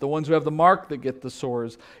 It's the ones who have the mark that get the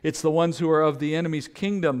sores. It's the ones who are of the enemy's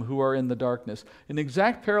kingdom who are in the darkness. An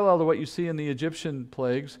exact parallel to what you see in the Egyptian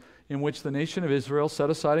plagues, in which the nation of Israel, set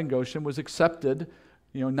aside in Goshen, was accepted,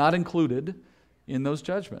 not included in those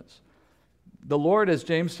judgments. The Lord, as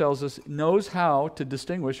James tells us, knows how to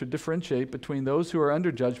distinguish or differentiate between those who are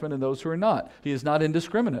under judgment and those who are not. He is not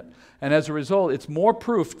indiscriminate. And as a result, it's more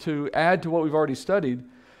proof to add to what we've already studied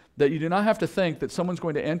that you do not have to think that someone's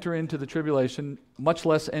going to enter into the tribulation, much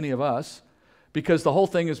less any of us, because the whole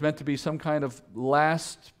thing is meant to be some kind of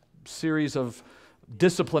last series of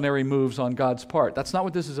disciplinary moves on God's part. That's not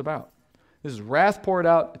what this is about. This is wrath poured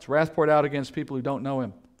out. It's wrath poured out against people who don't know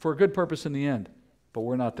him for a good purpose in the end, but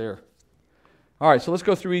we're not there. All right, so let's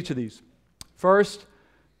go through each of these. First,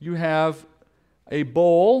 you have a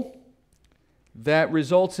bowl that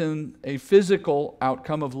results in a physical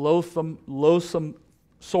outcome of loathsome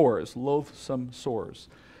sores. The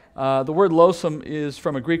word loathsome is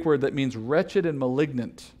from a Greek word that means wretched and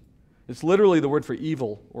malignant. It's literally the word for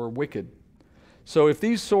evil or wicked. So if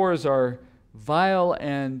these sores are vile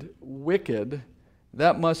and wicked,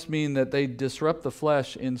 that must mean that they disrupt the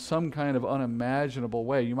flesh in some kind of unimaginable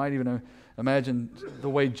way. You might even imagine the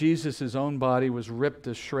way Jesus' own body was ripped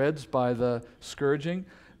to shreds by the scourging.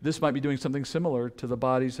 This might be doing something similar to the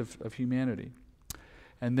bodies of humanity.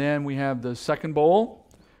 And then we have the second bowl.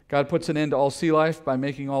 God puts an end to all sea life by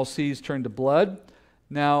making all seas turn to blood.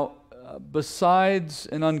 Now, besides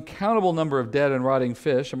an uncountable number of dead and rotting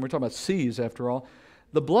fish, and we're talking about seas after all,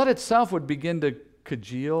 the blood itself would begin to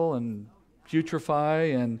congeal and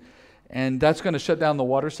putrefy, and that's going to shut down the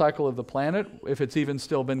water cycle of the planet, if it's even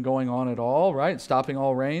still been going on at all, right? Stopping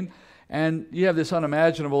all rain. And you have this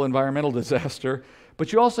unimaginable environmental disaster,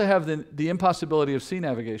 but you also have the impossibility of sea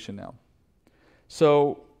navigation now.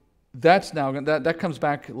 So that's now, that comes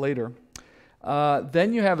back later.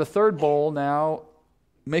 Then you have a third bowl now,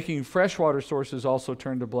 making freshwater sources also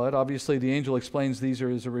turn to blood. Obviously, the angel explains these are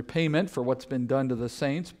as a repayment for what's been done to the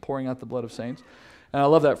saints, pouring out the blood of saints. And I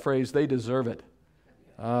love that phrase, they deserve it.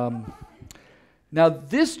 Now,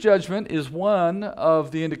 this judgment is one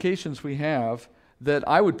of the indications we have that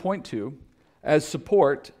I would point to as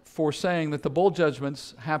support for saying that the bowl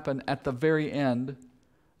judgments happen at the very end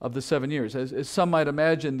of the 7 years. As some might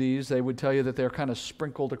imagine these, they would tell you that they're kind of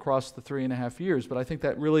sprinkled across the 3.5 years, but I think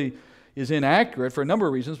that really is inaccurate for a number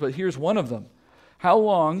of reasons, but here's one of them. How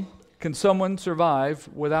long can someone survive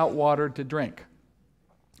without water to drink?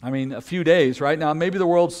 I mean, a few days, right? Now, maybe the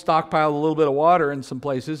world's stockpiled a little bit of water in some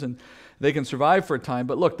places and they can survive for a time,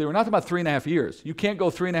 but look, they were not talking about 3.5 years. You can't go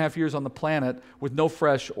 3.5 years on the planet with no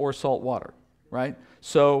fresh or salt water, right?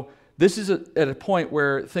 So this is at a point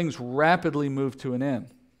where things rapidly move to an end.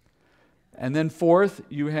 And then fourth,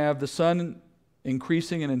 you have the sun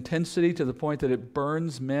increasing in intensity to the point that it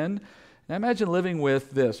burns men. Now imagine living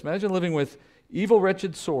with this. Imagine living with evil,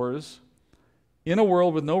 wretched sores in a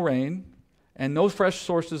world with no rain and no fresh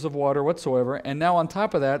sources of water whatsoever. And now on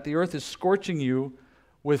top of that, the earth is scorching you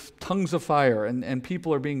with tongues of fire, and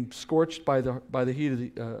people are being scorched by the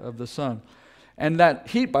heat of the sun. And that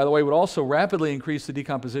heat, by the way, would also rapidly increase the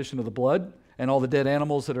decomposition of the blood and all the dead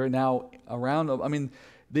animals that are now around. I mean,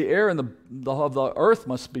 the air and the earth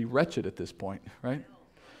must be wretched at this point, right?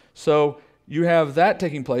 So you have that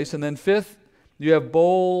taking place. And then fifth, you have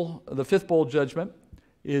the fifth bowl judgment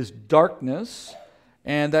is darkness.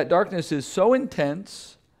 And that darkness is so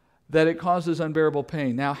intense that it causes unbearable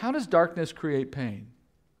pain. Now, how does darkness create pain?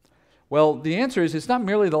 Well, the answer is it's not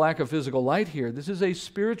merely the lack of physical light here. This is a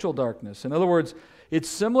spiritual darkness. In other words, it's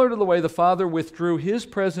similar to the way the Father withdrew his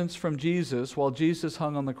presence from Jesus while Jesus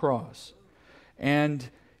hung on the cross. And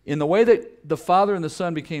in the way that the Father and the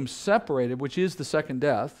Son became separated, which is the second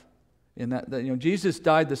death, in that Jesus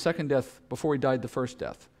died the second death before he died the first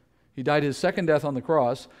death. He died his second death on the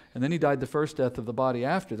cross, and then he died the first death of the body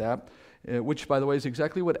after that, which, by the way, is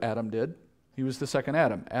exactly what Adam did. He was the second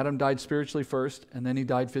Adam. Adam died spiritually first, and then he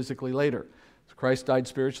died physically later. Christ died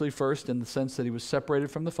spiritually first in the sense that he was separated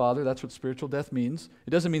from the Father. That's what spiritual death means. It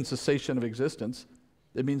doesn't mean cessation of existence.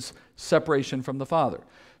 It means separation from the Father.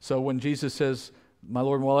 So when Jesus says, "My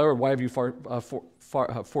Lord and my Lord, why have you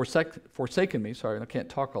forsaken me?" Sorry, I can't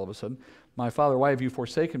talk all of a sudden. "My Father, why have you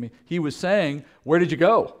forsaken me?" He was saying, where did you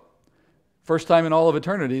go? First time in all of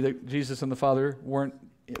eternity that Jesus and the Father weren't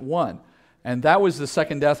one. And that was the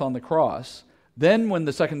second death on the cross. Then when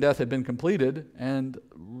the second death had been completed and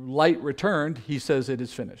light returned, he says it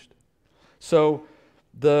is finished. So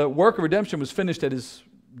the work of redemption was finished at his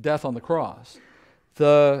death on the cross.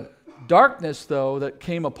 The darkness, though, that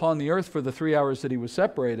came upon the earth for the 3 hours that he was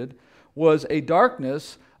separated was a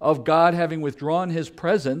darkness of God having withdrawn his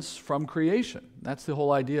presence from creation. That's the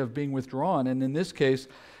whole idea of being withdrawn. And in this case,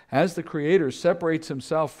 as the Creator separates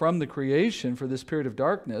himself from the creation for this period of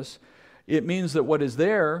darkness, it means that what is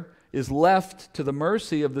there is left to the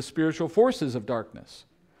mercy of the spiritual forces of darkness.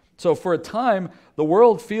 So for a time, the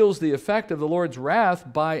world feels the effect of the Lord's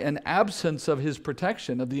wrath by an absence of his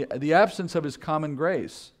protection, of the absence of his common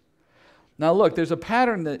grace. Now look, there's a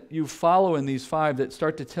pattern that you follow in these five that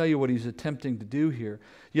start to tell you what he's attempting to do here.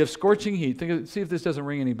 You have scorching heat. See if this doesn't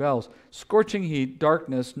ring any bells. Scorching heat,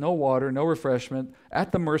 darkness, no water, no refreshment,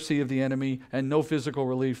 at the mercy of the enemy, and no physical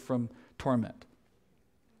relief from torment.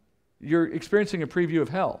 You're experiencing a preview of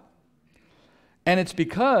hell. And it's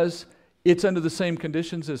because it's under the same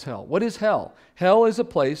conditions as hell. What is hell? Hell is a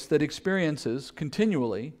place that experiences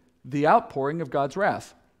continually the outpouring of God's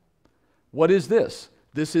wrath. What is this?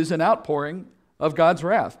 This is an outpouring of God's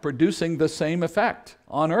wrath, producing the same effect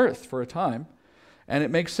on earth for a time. And it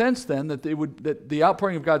makes sense then that the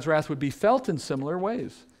outpouring of God's wrath would be felt in similar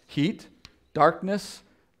ways. Heat, darkness,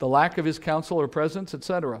 the lack of his counsel or presence,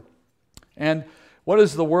 etc. And what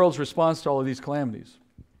is the world's response to all of these calamities?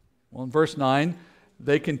 Well, in verse 9,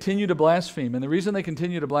 they continue to blaspheme. And the reason they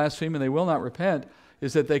continue to blaspheme and they will not repent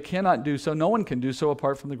is that they cannot do so. No one can do so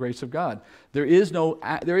apart from the grace of God. There is no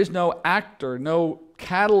actor, no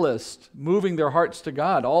catalyst moving their hearts to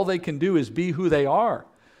God. All they can do is be who they are.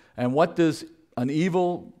 And what does an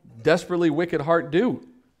evil, desperately wicked heart do?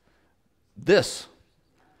 This.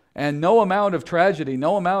 And no amount of tragedy,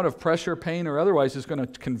 no amount of pressure, pain, or otherwise is going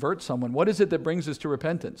to convert someone. What is it that brings us to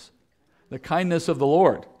repentance? The kindness of the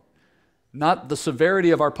Lord, not the severity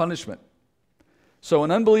of our punishment. So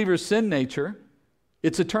an unbeliever's sin nature,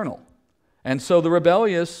 it's eternal. And so the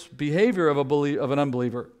rebellious behavior of an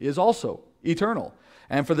unbeliever is also eternal.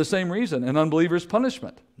 And for the same reason, an unbeliever's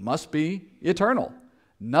punishment must be eternal.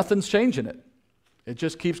 Nothing's changing it. It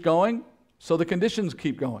just keeps going, so the conditions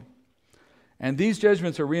keep going. And these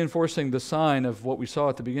judgments are reinforcing the sign of what we saw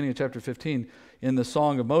at the beginning of chapter 15 in the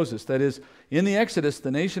Song of Moses. That is, in the Exodus,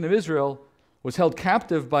 the nation of Israel was held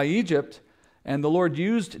captive by Egypt, and the Lord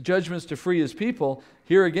used judgments to free his people.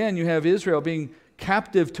 Here again, you have Israel being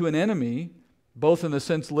captive to an enemy, both in the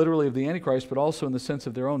sense literally of the Antichrist, but also in the sense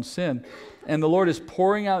of their own sin. And the Lord is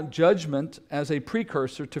pouring out judgment as a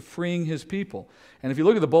precursor to freeing his people. And if you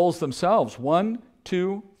look at the bowls themselves, 1,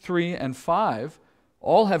 2, 3, and 5,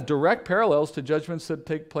 all have direct parallels to judgments that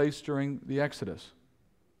take place during the Exodus.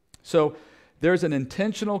 So there's an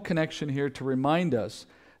intentional connection here to remind us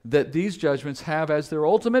that these judgments have as their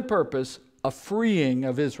ultimate purpose a freeing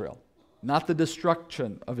of Israel, not the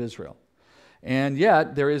destruction of Israel. And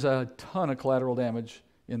yet, there is a ton of collateral damage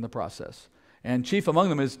in the process. And chief among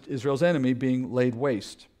them is Israel's enemy being laid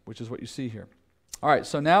waste, which is what you see here. All right,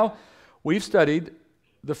 so now we've studied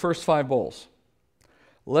the first 5 bowls.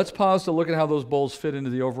 Let's pause to look at how those bowls fit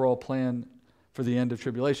into the overall plan for the end of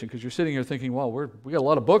tribulation, because you're sitting here thinking, well, we got a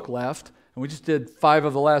lot of book left, and we just did 5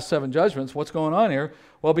 of the last 7 judgments. What's going on here?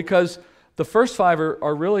 Well, because the first 5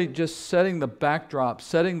 are really just setting the backdrop,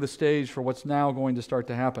 setting the stage for what's now going to start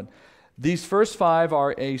to happen. These first 5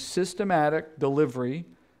 are a systematic delivery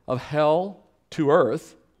of hell to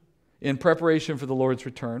earth in preparation for the Lord's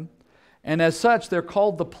return. And as such, they're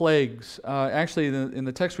called the plagues. Actually, in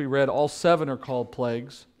the text we read, all 7 are called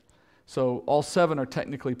plagues. So all 7 are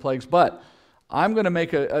technically plagues. But I'm going to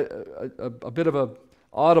make a bit of a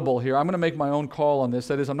audible here. I'm going to make my own call on this.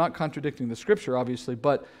 That is, I'm not contradicting the Scripture, obviously,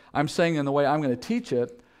 but I'm saying in the way I'm going to teach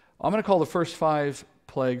it, I'm going to call the first 5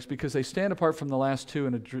 plagues because they stand apart from the last 2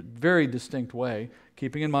 in a very distinct way,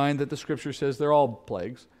 keeping in mind that the Scripture says they're all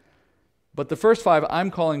plagues. But the first 5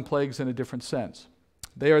 I'm calling plagues in a different sense.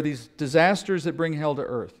 They are these disasters that bring hell to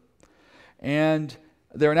earth. And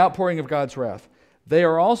they're an outpouring of God's wrath. They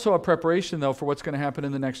are also a preparation, though, for what's going to happen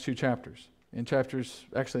in the next 2 chapters. In chapters,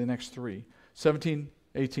 actually the next 3, 17,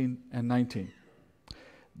 18, and 19.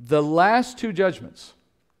 The last 2 judgments,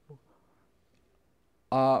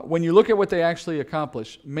 when you look at what they actually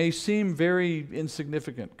accomplish, may seem very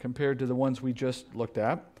insignificant compared to the ones we just looked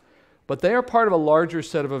at. But they are part of a larger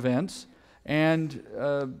set of events, and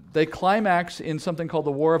they climax in something called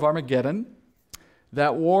the War of Armageddon.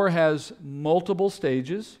 That war has multiple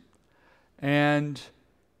stages, and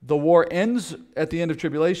the war ends at the end of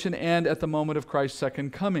tribulation and at the moment of Christ's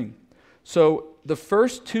second coming. So the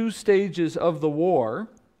first 2 stages of the war,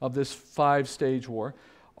 of this 5-stage war,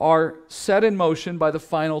 are set in motion by the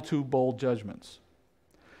final 2 bowl judgments.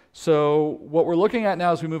 So what we're looking at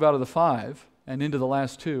now as we move out of the 5 and into the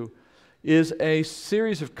last 2 is a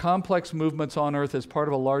series of complex movements on earth as part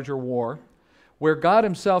of a larger war, where God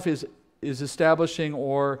himself is establishing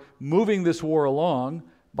or moving this war along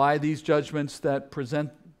by these judgments that present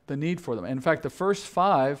the need for them. And in fact, the first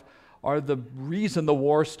 5 are the reason the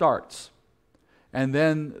war starts. And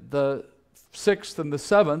then the 6th and the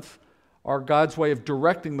 7th are God's way of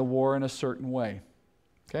directing the war in a certain way.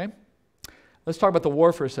 Okay? Let's talk about the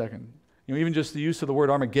war for a second. Even just the use of the word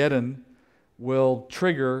Armageddon will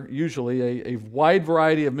trigger, usually, a wide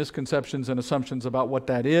variety of misconceptions and assumptions about what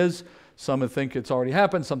that is. Some think it's already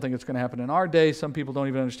happened. Some think it's going to happen in our day. Some people don't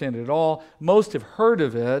even understand it at all. Most have heard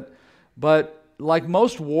of it, but like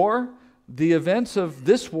most war, the events of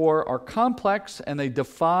this war are complex and they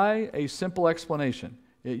defy a simple explanation.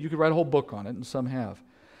 You could write a whole book on it, and some have.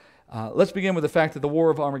 Let's begin with the fact that the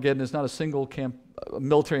War of Armageddon is not a single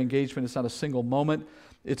military engagement. It's not a single moment.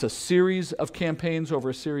 It's a series of campaigns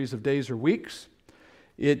over a series of days or weeks.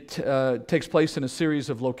 It takes place in a series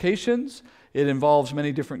of locations. It involves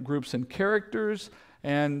many different groups and characters.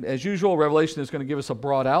 And as usual, Revelation is going to give us a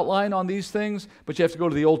broad outline on these things, but you have to go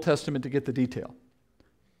to the Old Testament to get the detail.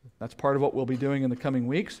 That's part of what we'll be doing in the coming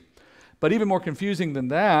weeks. But even more confusing than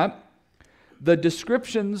that, the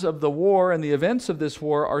descriptions of the war and the events of this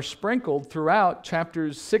war are sprinkled throughout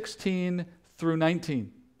chapters 16 through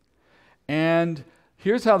 19. And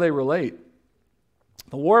here's how they relate.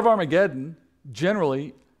 The War of Armageddon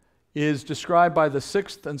generally is described by the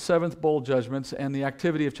 6th and 7th bowl judgments and the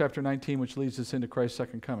activity of chapter 19, which leads us into Christ's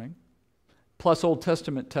second coming, plus Old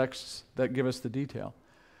Testament texts that give us the detail.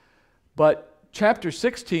 But chapter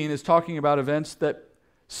 16 is talking about events that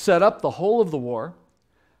set up the whole of the war.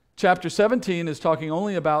 Chapter 17 is talking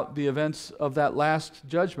only about the events of that last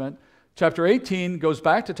judgment. Chapter 18 goes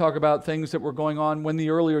back to talk about things that were going on when the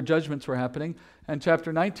earlier judgments were happening. And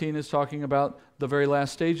chapter 19 is talking about the very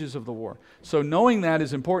last stages of the war. So knowing that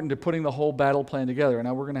is important to putting the whole battle plan together.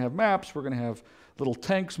 Now we're going to have maps. We're going to have little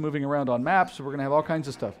tanks moving around on maps. We're going to have all kinds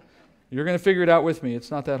of stuff. You're going to figure it out with me.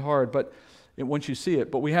 It's not that hard, but once you see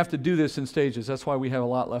it. But we have to do this in stages. That's why we have a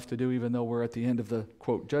lot left to do, even though we're at the end of the,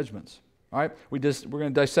 quote, judgments. All right? We're going to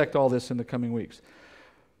dissect all this in the coming weeks.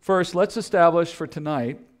 First, let's establish for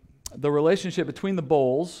tonight the relationship between the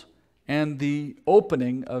bowls and the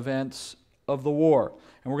opening events of the war.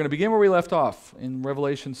 And we're going to begin where we left off in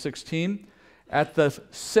Revelation 16 at the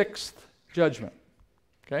 6th judgment.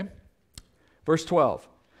 Okay? Verse 12.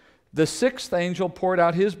 The 6th angel poured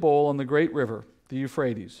out his bowl on the great river, the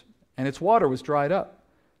Euphrates, and its water was dried up,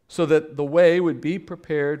 so that the way would be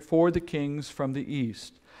prepared for the kings from the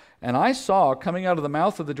east. And I saw coming out of the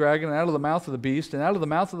mouth of the dragon, and out of the mouth of the beast, and out of the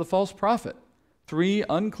mouth of the false prophet, 3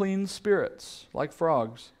 unclean spirits, like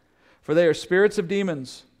frogs. For they are spirits of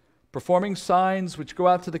demons, performing signs which go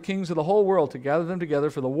out to the kings of the whole world to gather them together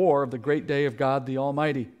for the war of the great day of God the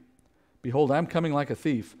Almighty. Behold, I am coming like a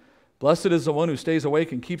thief. Blessed is the one who stays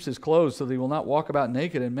awake and keeps his clothes, so that he will not walk about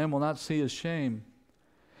naked, and men will not see his shame.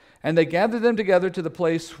 And they gathered them together to the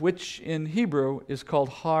place which in Hebrew is called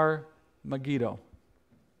Har Megiddo.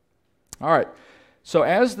 All right, so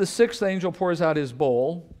as the 6th angel pours out his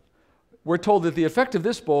bowl, we're told that the effect of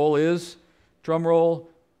this bowl is, drum roll,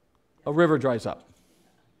 a river dries up.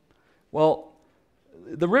 Well,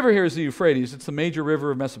 the river here is the Euphrates. It's the major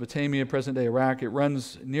river of Mesopotamia, present-day Iraq. It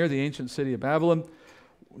runs near the ancient city of Babylon.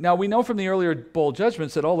 Now, we know from the earlier bowl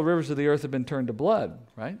judgments that all the rivers of the earth have been turned to blood,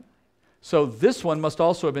 right? So this one must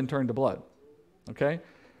also have been turned to blood, okay?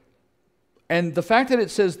 And the fact that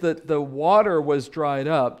it says that the water was dried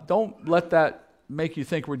up, don't let that make you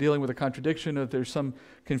think we're dealing with a contradiction, or there's some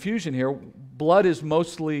confusion here. Blood is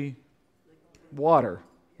mostly water,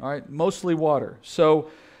 all right? Mostly water.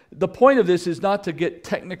 So the point of this is not to get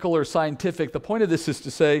technical or scientific. The point of this is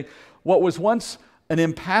to say what was once an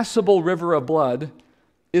impassable river of blood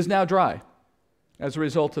is now dry as a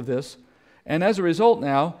result of this. And as a result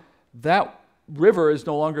now, that river is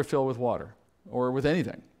no longer filled with water or with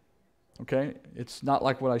anything. Okay? It's not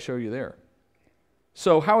like what I show you there.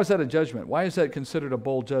 So how is that a judgment? Why is that considered a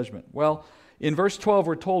bold judgment? Well, in verse 12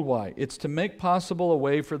 we're told why. It's to make possible a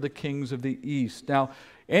way for the kings of the east. Now,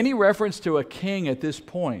 any reference to a king at this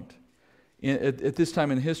point, at this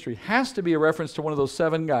time in history, has to be a reference to one of those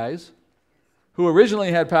 7 guys who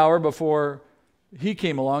originally had power before he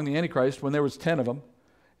came along, the Antichrist, when there was 10 of them.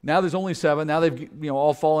 Now there's only 7. Now they've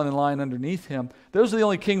all fallen in line underneath him. Those are the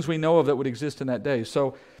only kings we know of that would exist in that day.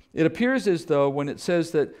 So it appears as though when it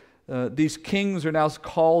says that these kings are now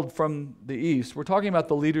called from the east, we're talking about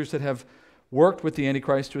the leaders that have worked with the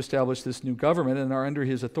Antichrist to establish this new government and are under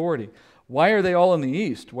his authority. Why are they all in the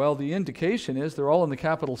east? Well, the indication is they're all in the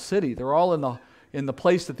capital city. They're all in the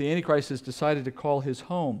place that the Antichrist has decided to call his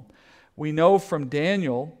home. We know from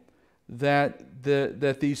Daniel that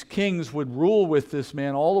these kings would rule with this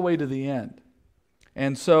man all the way to the end.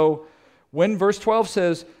 And so when verse 12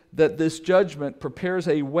 says that this judgment prepares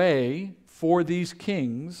a way for these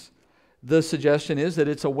kings, the suggestion is that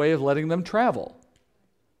it's a way of letting them travel.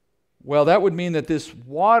 Well, that would mean that this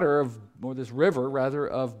water, or this river rather,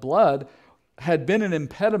 of blood had been an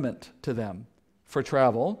impediment to them for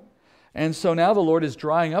travel. And so now the Lord is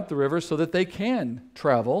drying up the river so that they can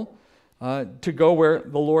travel to go where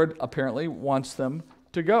the Lord apparently wants them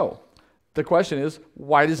to go. The question is,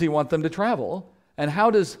 why does he want them to travel? And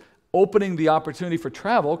how does opening the opportunity for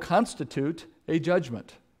travel constitute a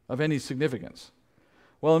judgment of any significance?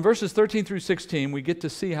 Well, in verses 13 through 16, we get to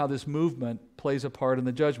see how this movement plays a part in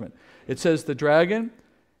the judgment. It says the dragon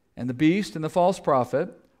and the beast and the false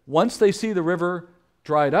prophet, once they see the river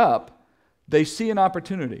dried up, they see an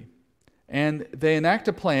opportunity. And they enact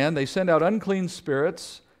a plan. They send out unclean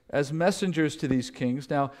spirits as messengers to these kings.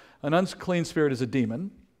 Now, an unclean spirit is a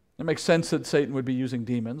demon. It makes sense that Satan would be using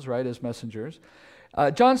demons, right, as messengers.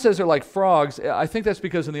 John says they're like frogs. I think that's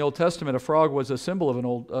because in the Old Testament, a frog was a symbol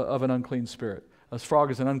of an unclean spirit. A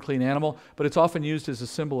frog is an unclean animal, but it's often used as a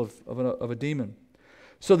symbol of a demon.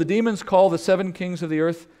 So the demons call the 7 kings of the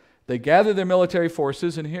earth. They gather their military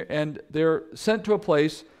forces, and they're sent to a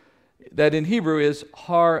place that in Hebrew is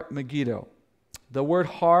Har Megiddo. The word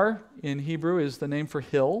Har in Hebrew is the name for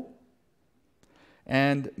hill,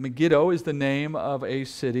 and Megiddo is the name of a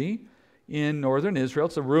city in northern Israel.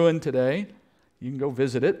 It's a ruin today. You can go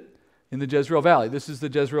visit it in the Jezreel Valley. This is the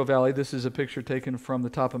Jezreel Valley. This is a picture taken from the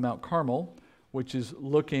top of Mount Carmel, which is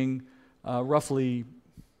looking roughly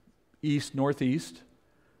east, northeast.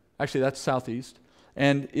 Actually, that's southeast.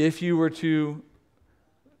 And if you were to,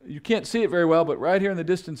 you can't see it very well, but right here in the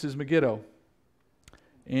distance is Megiddo.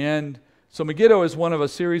 And so Megiddo is one of a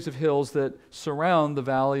series of hills that surround the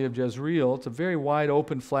valley of Jezreel. It's a very wide,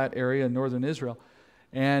 open, flat area in northern Israel.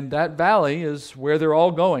 And that valley is where they're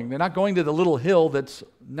all going. They're not going to the little hill that's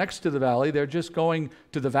next to the valley. They're just going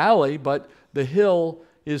to the valley, but the hill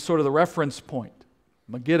is sort of the reference point.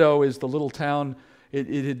 Megiddo is the little town.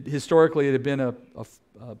 Historically, it had been a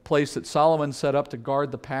place that Solomon set up to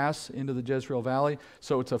guard the pass into the Jezreel Valley,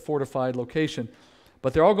 so it's a fortified location.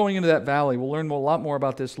 But they're all going into that valley. We'll learn a lot more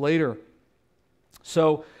about this later.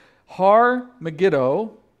 So Har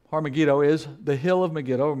Megiddo is the hill of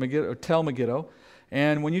Megiddo, or Tel Megiddo.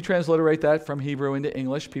 And when you transliterate that from Hebrew into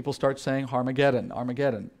English, people start saying Armageddon,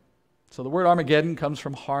 Armageddon. So the word Armageddon comes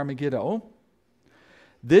from Har Megiddo.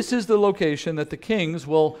 This is the location that the kings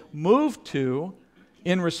will move to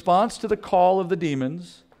in response to the call of the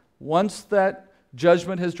demons once that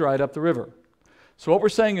judgment has dried up the river. So what we're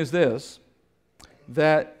saying is this,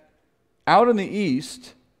 that out in the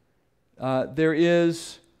east, there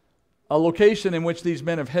is a location in which these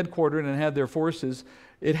men have headquartered and had their forces.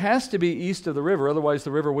 It has to be east of the river, otherwise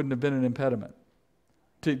the river wouldn't have been an impediment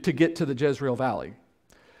to get to the Jezreel Valley.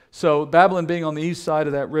 So Babylon being on the east side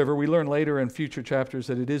of that river, we learn later in future chapters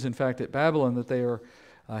that it is in fact at Babylon that they are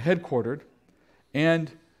headquartered.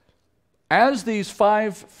 And as these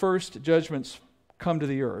 5 first judgments come to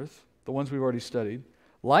the earth, the ones we've already studied,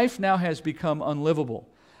 life now has become unlivable.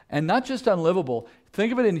 And not just unlivable,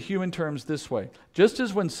 think of it in human terms this way. Just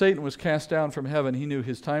as when Satan was cast down from heaven, he knew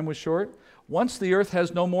his time was short. Once the earth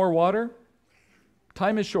has no more water,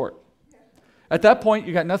 time is short. At that point,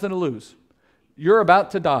 you got nothing to lose. You're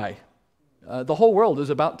about to die. The whole world is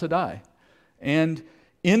about to die. And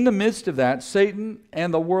in the midst of that, Satan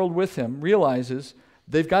and the world with him realizes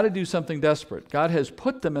they've got to do something desperate. God has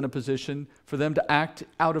put them in a position for them to act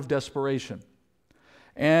out of desperation.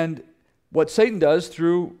 And what Satan does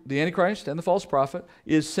through the Antichrist and the false prophet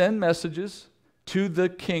is send messages to the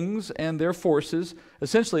kings and their forces,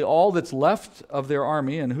 essentially all that's left of their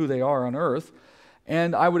army and who they are on earth.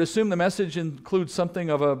 And I would assume the message includes something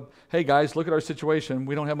of a, hey guys, look at our situation.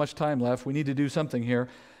 We don't have much time left. We need to do something here.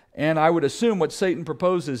 And I would assume what Satan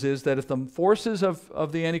proposes is that if the forces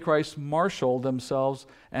of the Antichrist marshal themselves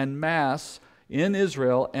en masse in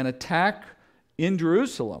Israel and attack in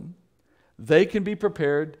Jerusalem, they can be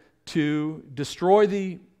prepared to destroy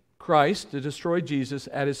the Christ, to destroy Jesus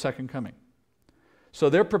at his second coming. So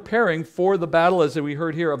they're preparing for the battle, as we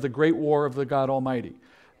heard here, of the great war of the God Almighty.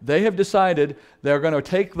 They have decided they're going to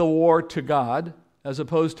take the war to God as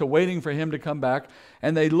opposed to waiting for him to come back.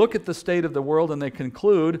 And they look at the state of the world and they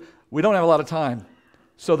conclude, we don't have a lot of time.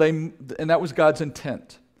 And that was God's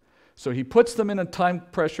intent. So he puts them in under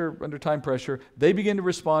time pressure. They begin to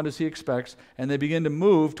respond as he expects, and they begin to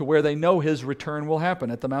move to where they know his return will happen,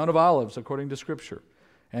 at the Mount of Olives, according to Scripture,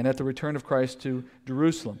 and at the return of Christ to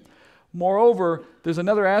Jerusalem. Moreover, there's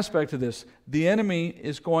another aspect to this. The enemy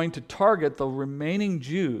is going to target the remaining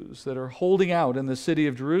Jews that are holding out in the city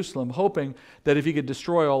of Jerusalem, hoping that if he could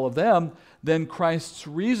destroy all of them, then Christ's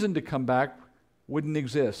reason to come back wouldn't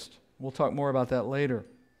exist. We'll talk more about that later.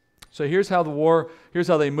 So here's how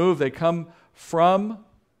they move. They come from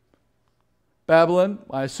Babylon.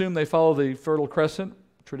 I assume they follow the Fertile Crescent.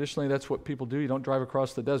 Traditionally, that's what people do. You don't drive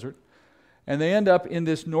across the desert. And they end up in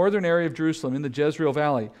this northern area of Jerusalem, in the Jezreel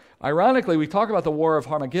Valley. Ironically, we talk about the war of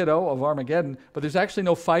Armageddon, but there's actually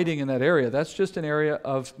no fighting in that area. That's just an area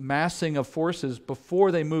of massing of forces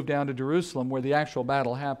before they move down to Jerusalem, where the actual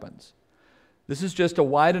battle happens. This is just a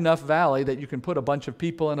wide enough valley that you can put a bunch of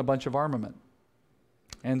people and a bunch of armament.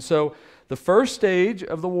 And so the first stage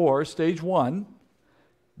of the war, stage 1,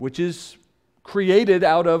 which is created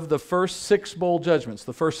out of the first 6 bowl judgments.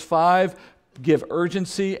 The first 5 give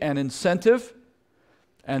urgency and incentive,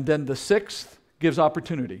 and then the 6th gives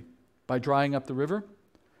opportunity by drying up the river.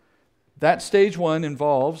 That stage 1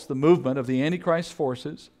 involves the movement of the Antichrist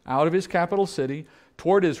forces out of his capital city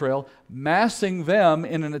toward Israel, massing them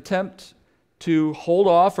in an attempt to hold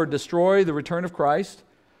off or destroy the return of Christ.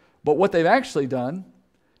 But what they've actually done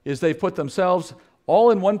is they've put themselves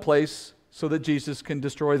all in one place so that Jesus can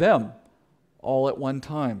destroy them all at one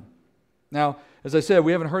time. Now, as I said,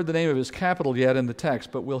 we haven't heard the name of his capital yet in the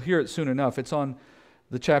text, but we'll hear it soon enough. It's on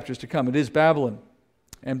the chapters to come. It is Babylon.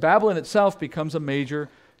 And Babylon itself becomes a major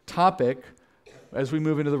topic as we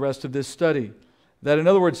move into the rest of this study. That, in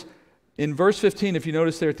other words, in verse 15, if you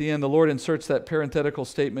notice there at the end, the Lord inserts that parenthetical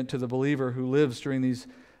statement to the believer who lives during these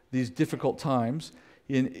difficult times.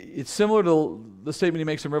 It's similar to the statement he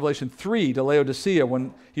makes in Revelation 3 to Laodicea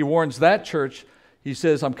when he warns that church. He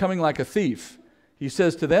says, I'm coming like a thief. He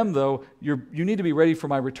says to them, though, you need to be ready for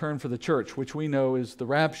my return for the church, which we know is the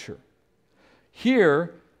rapture.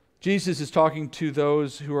 Here, Jesus is talking to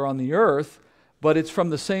those who are on the earth, but it's from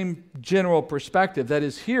the same general perspective. That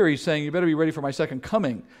is, here he's saying, you better be ready for my second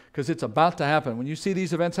coming, because it's about to happen. When you see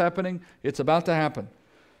these events happening, it's about to happen.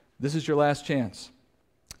 This is your last chance.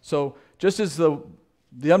 So just as the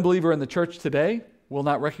unbeliever in the church today will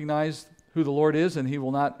not recognize who the Lord is, and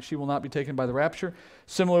she will not be taken by the rapture,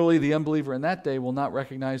 similarly, the unbeliever in that day will not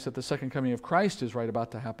recognize that the second coming of Christ is right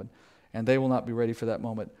about to happen, and they will not be ready for that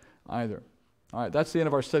moment either. All right, that's the end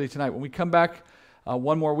of our study tonight. When we come back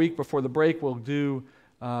one more week before the break, we'll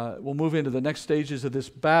move into the next stages of this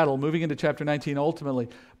battle, moving into chapter 19 ultimately.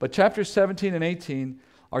 But chapters 17 and 18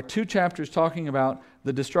 are 2 chapters talking about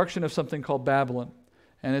the destruction of something called Babylon.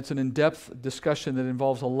 And it's an in-depth discussion that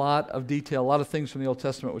involves a lot of detail, a lot of things from the Old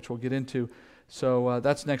Testament, which we'll get into. So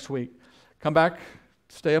that's next week. Come back,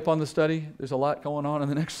 stay up on the study. There's a lot going on in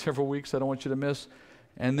the next several weeks I don't want you to miss.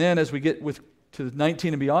 And then as we get to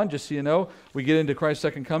 19 and beyond, just so you know, we get into Christ's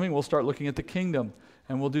second coming, we'll start looking at the kingdom.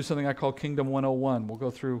 And we'll do something I call Kingdom 101. We'll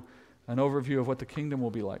go through an overview of what the kingdom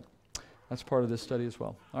will be like. That's part of this study as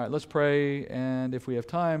well. All right, let's pray. And if we have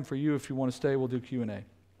time for you, if you want to stay, we'll do Q&A.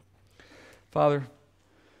 Father,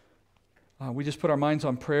 we just put our minds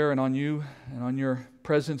on prayer and on you and on your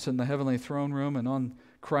presence in the heavenly throne room and on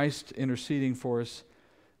Christ interceding for us.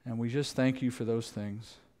 And we just thank you for those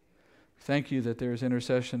things. Thank you that there is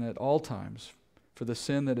intercession at all times for the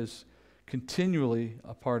sin that is continually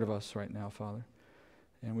a part of us right now, Father.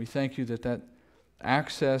 And we thank you that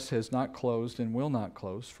access has not closed and will not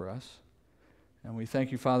close for us. And we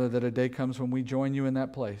thank you, Father, that a day comes when we join you in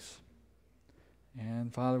that place.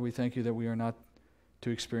 And Father, we thank you that we are not to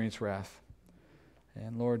experience wrath.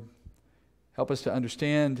 And Lord, Help us to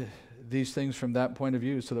understand these things from that point of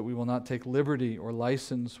view so that we will not take liberty or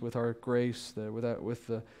license with our grace, with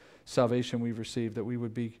the salvation we've received, that we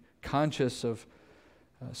would be conscious of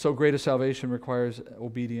so great a salvation requires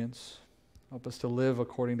obedience. Help us to live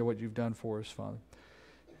according to what you've done for us, Father.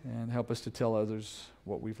 And help us to tell others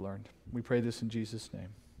what we've learned. We pray this in Jesus' name.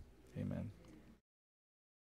 Amen.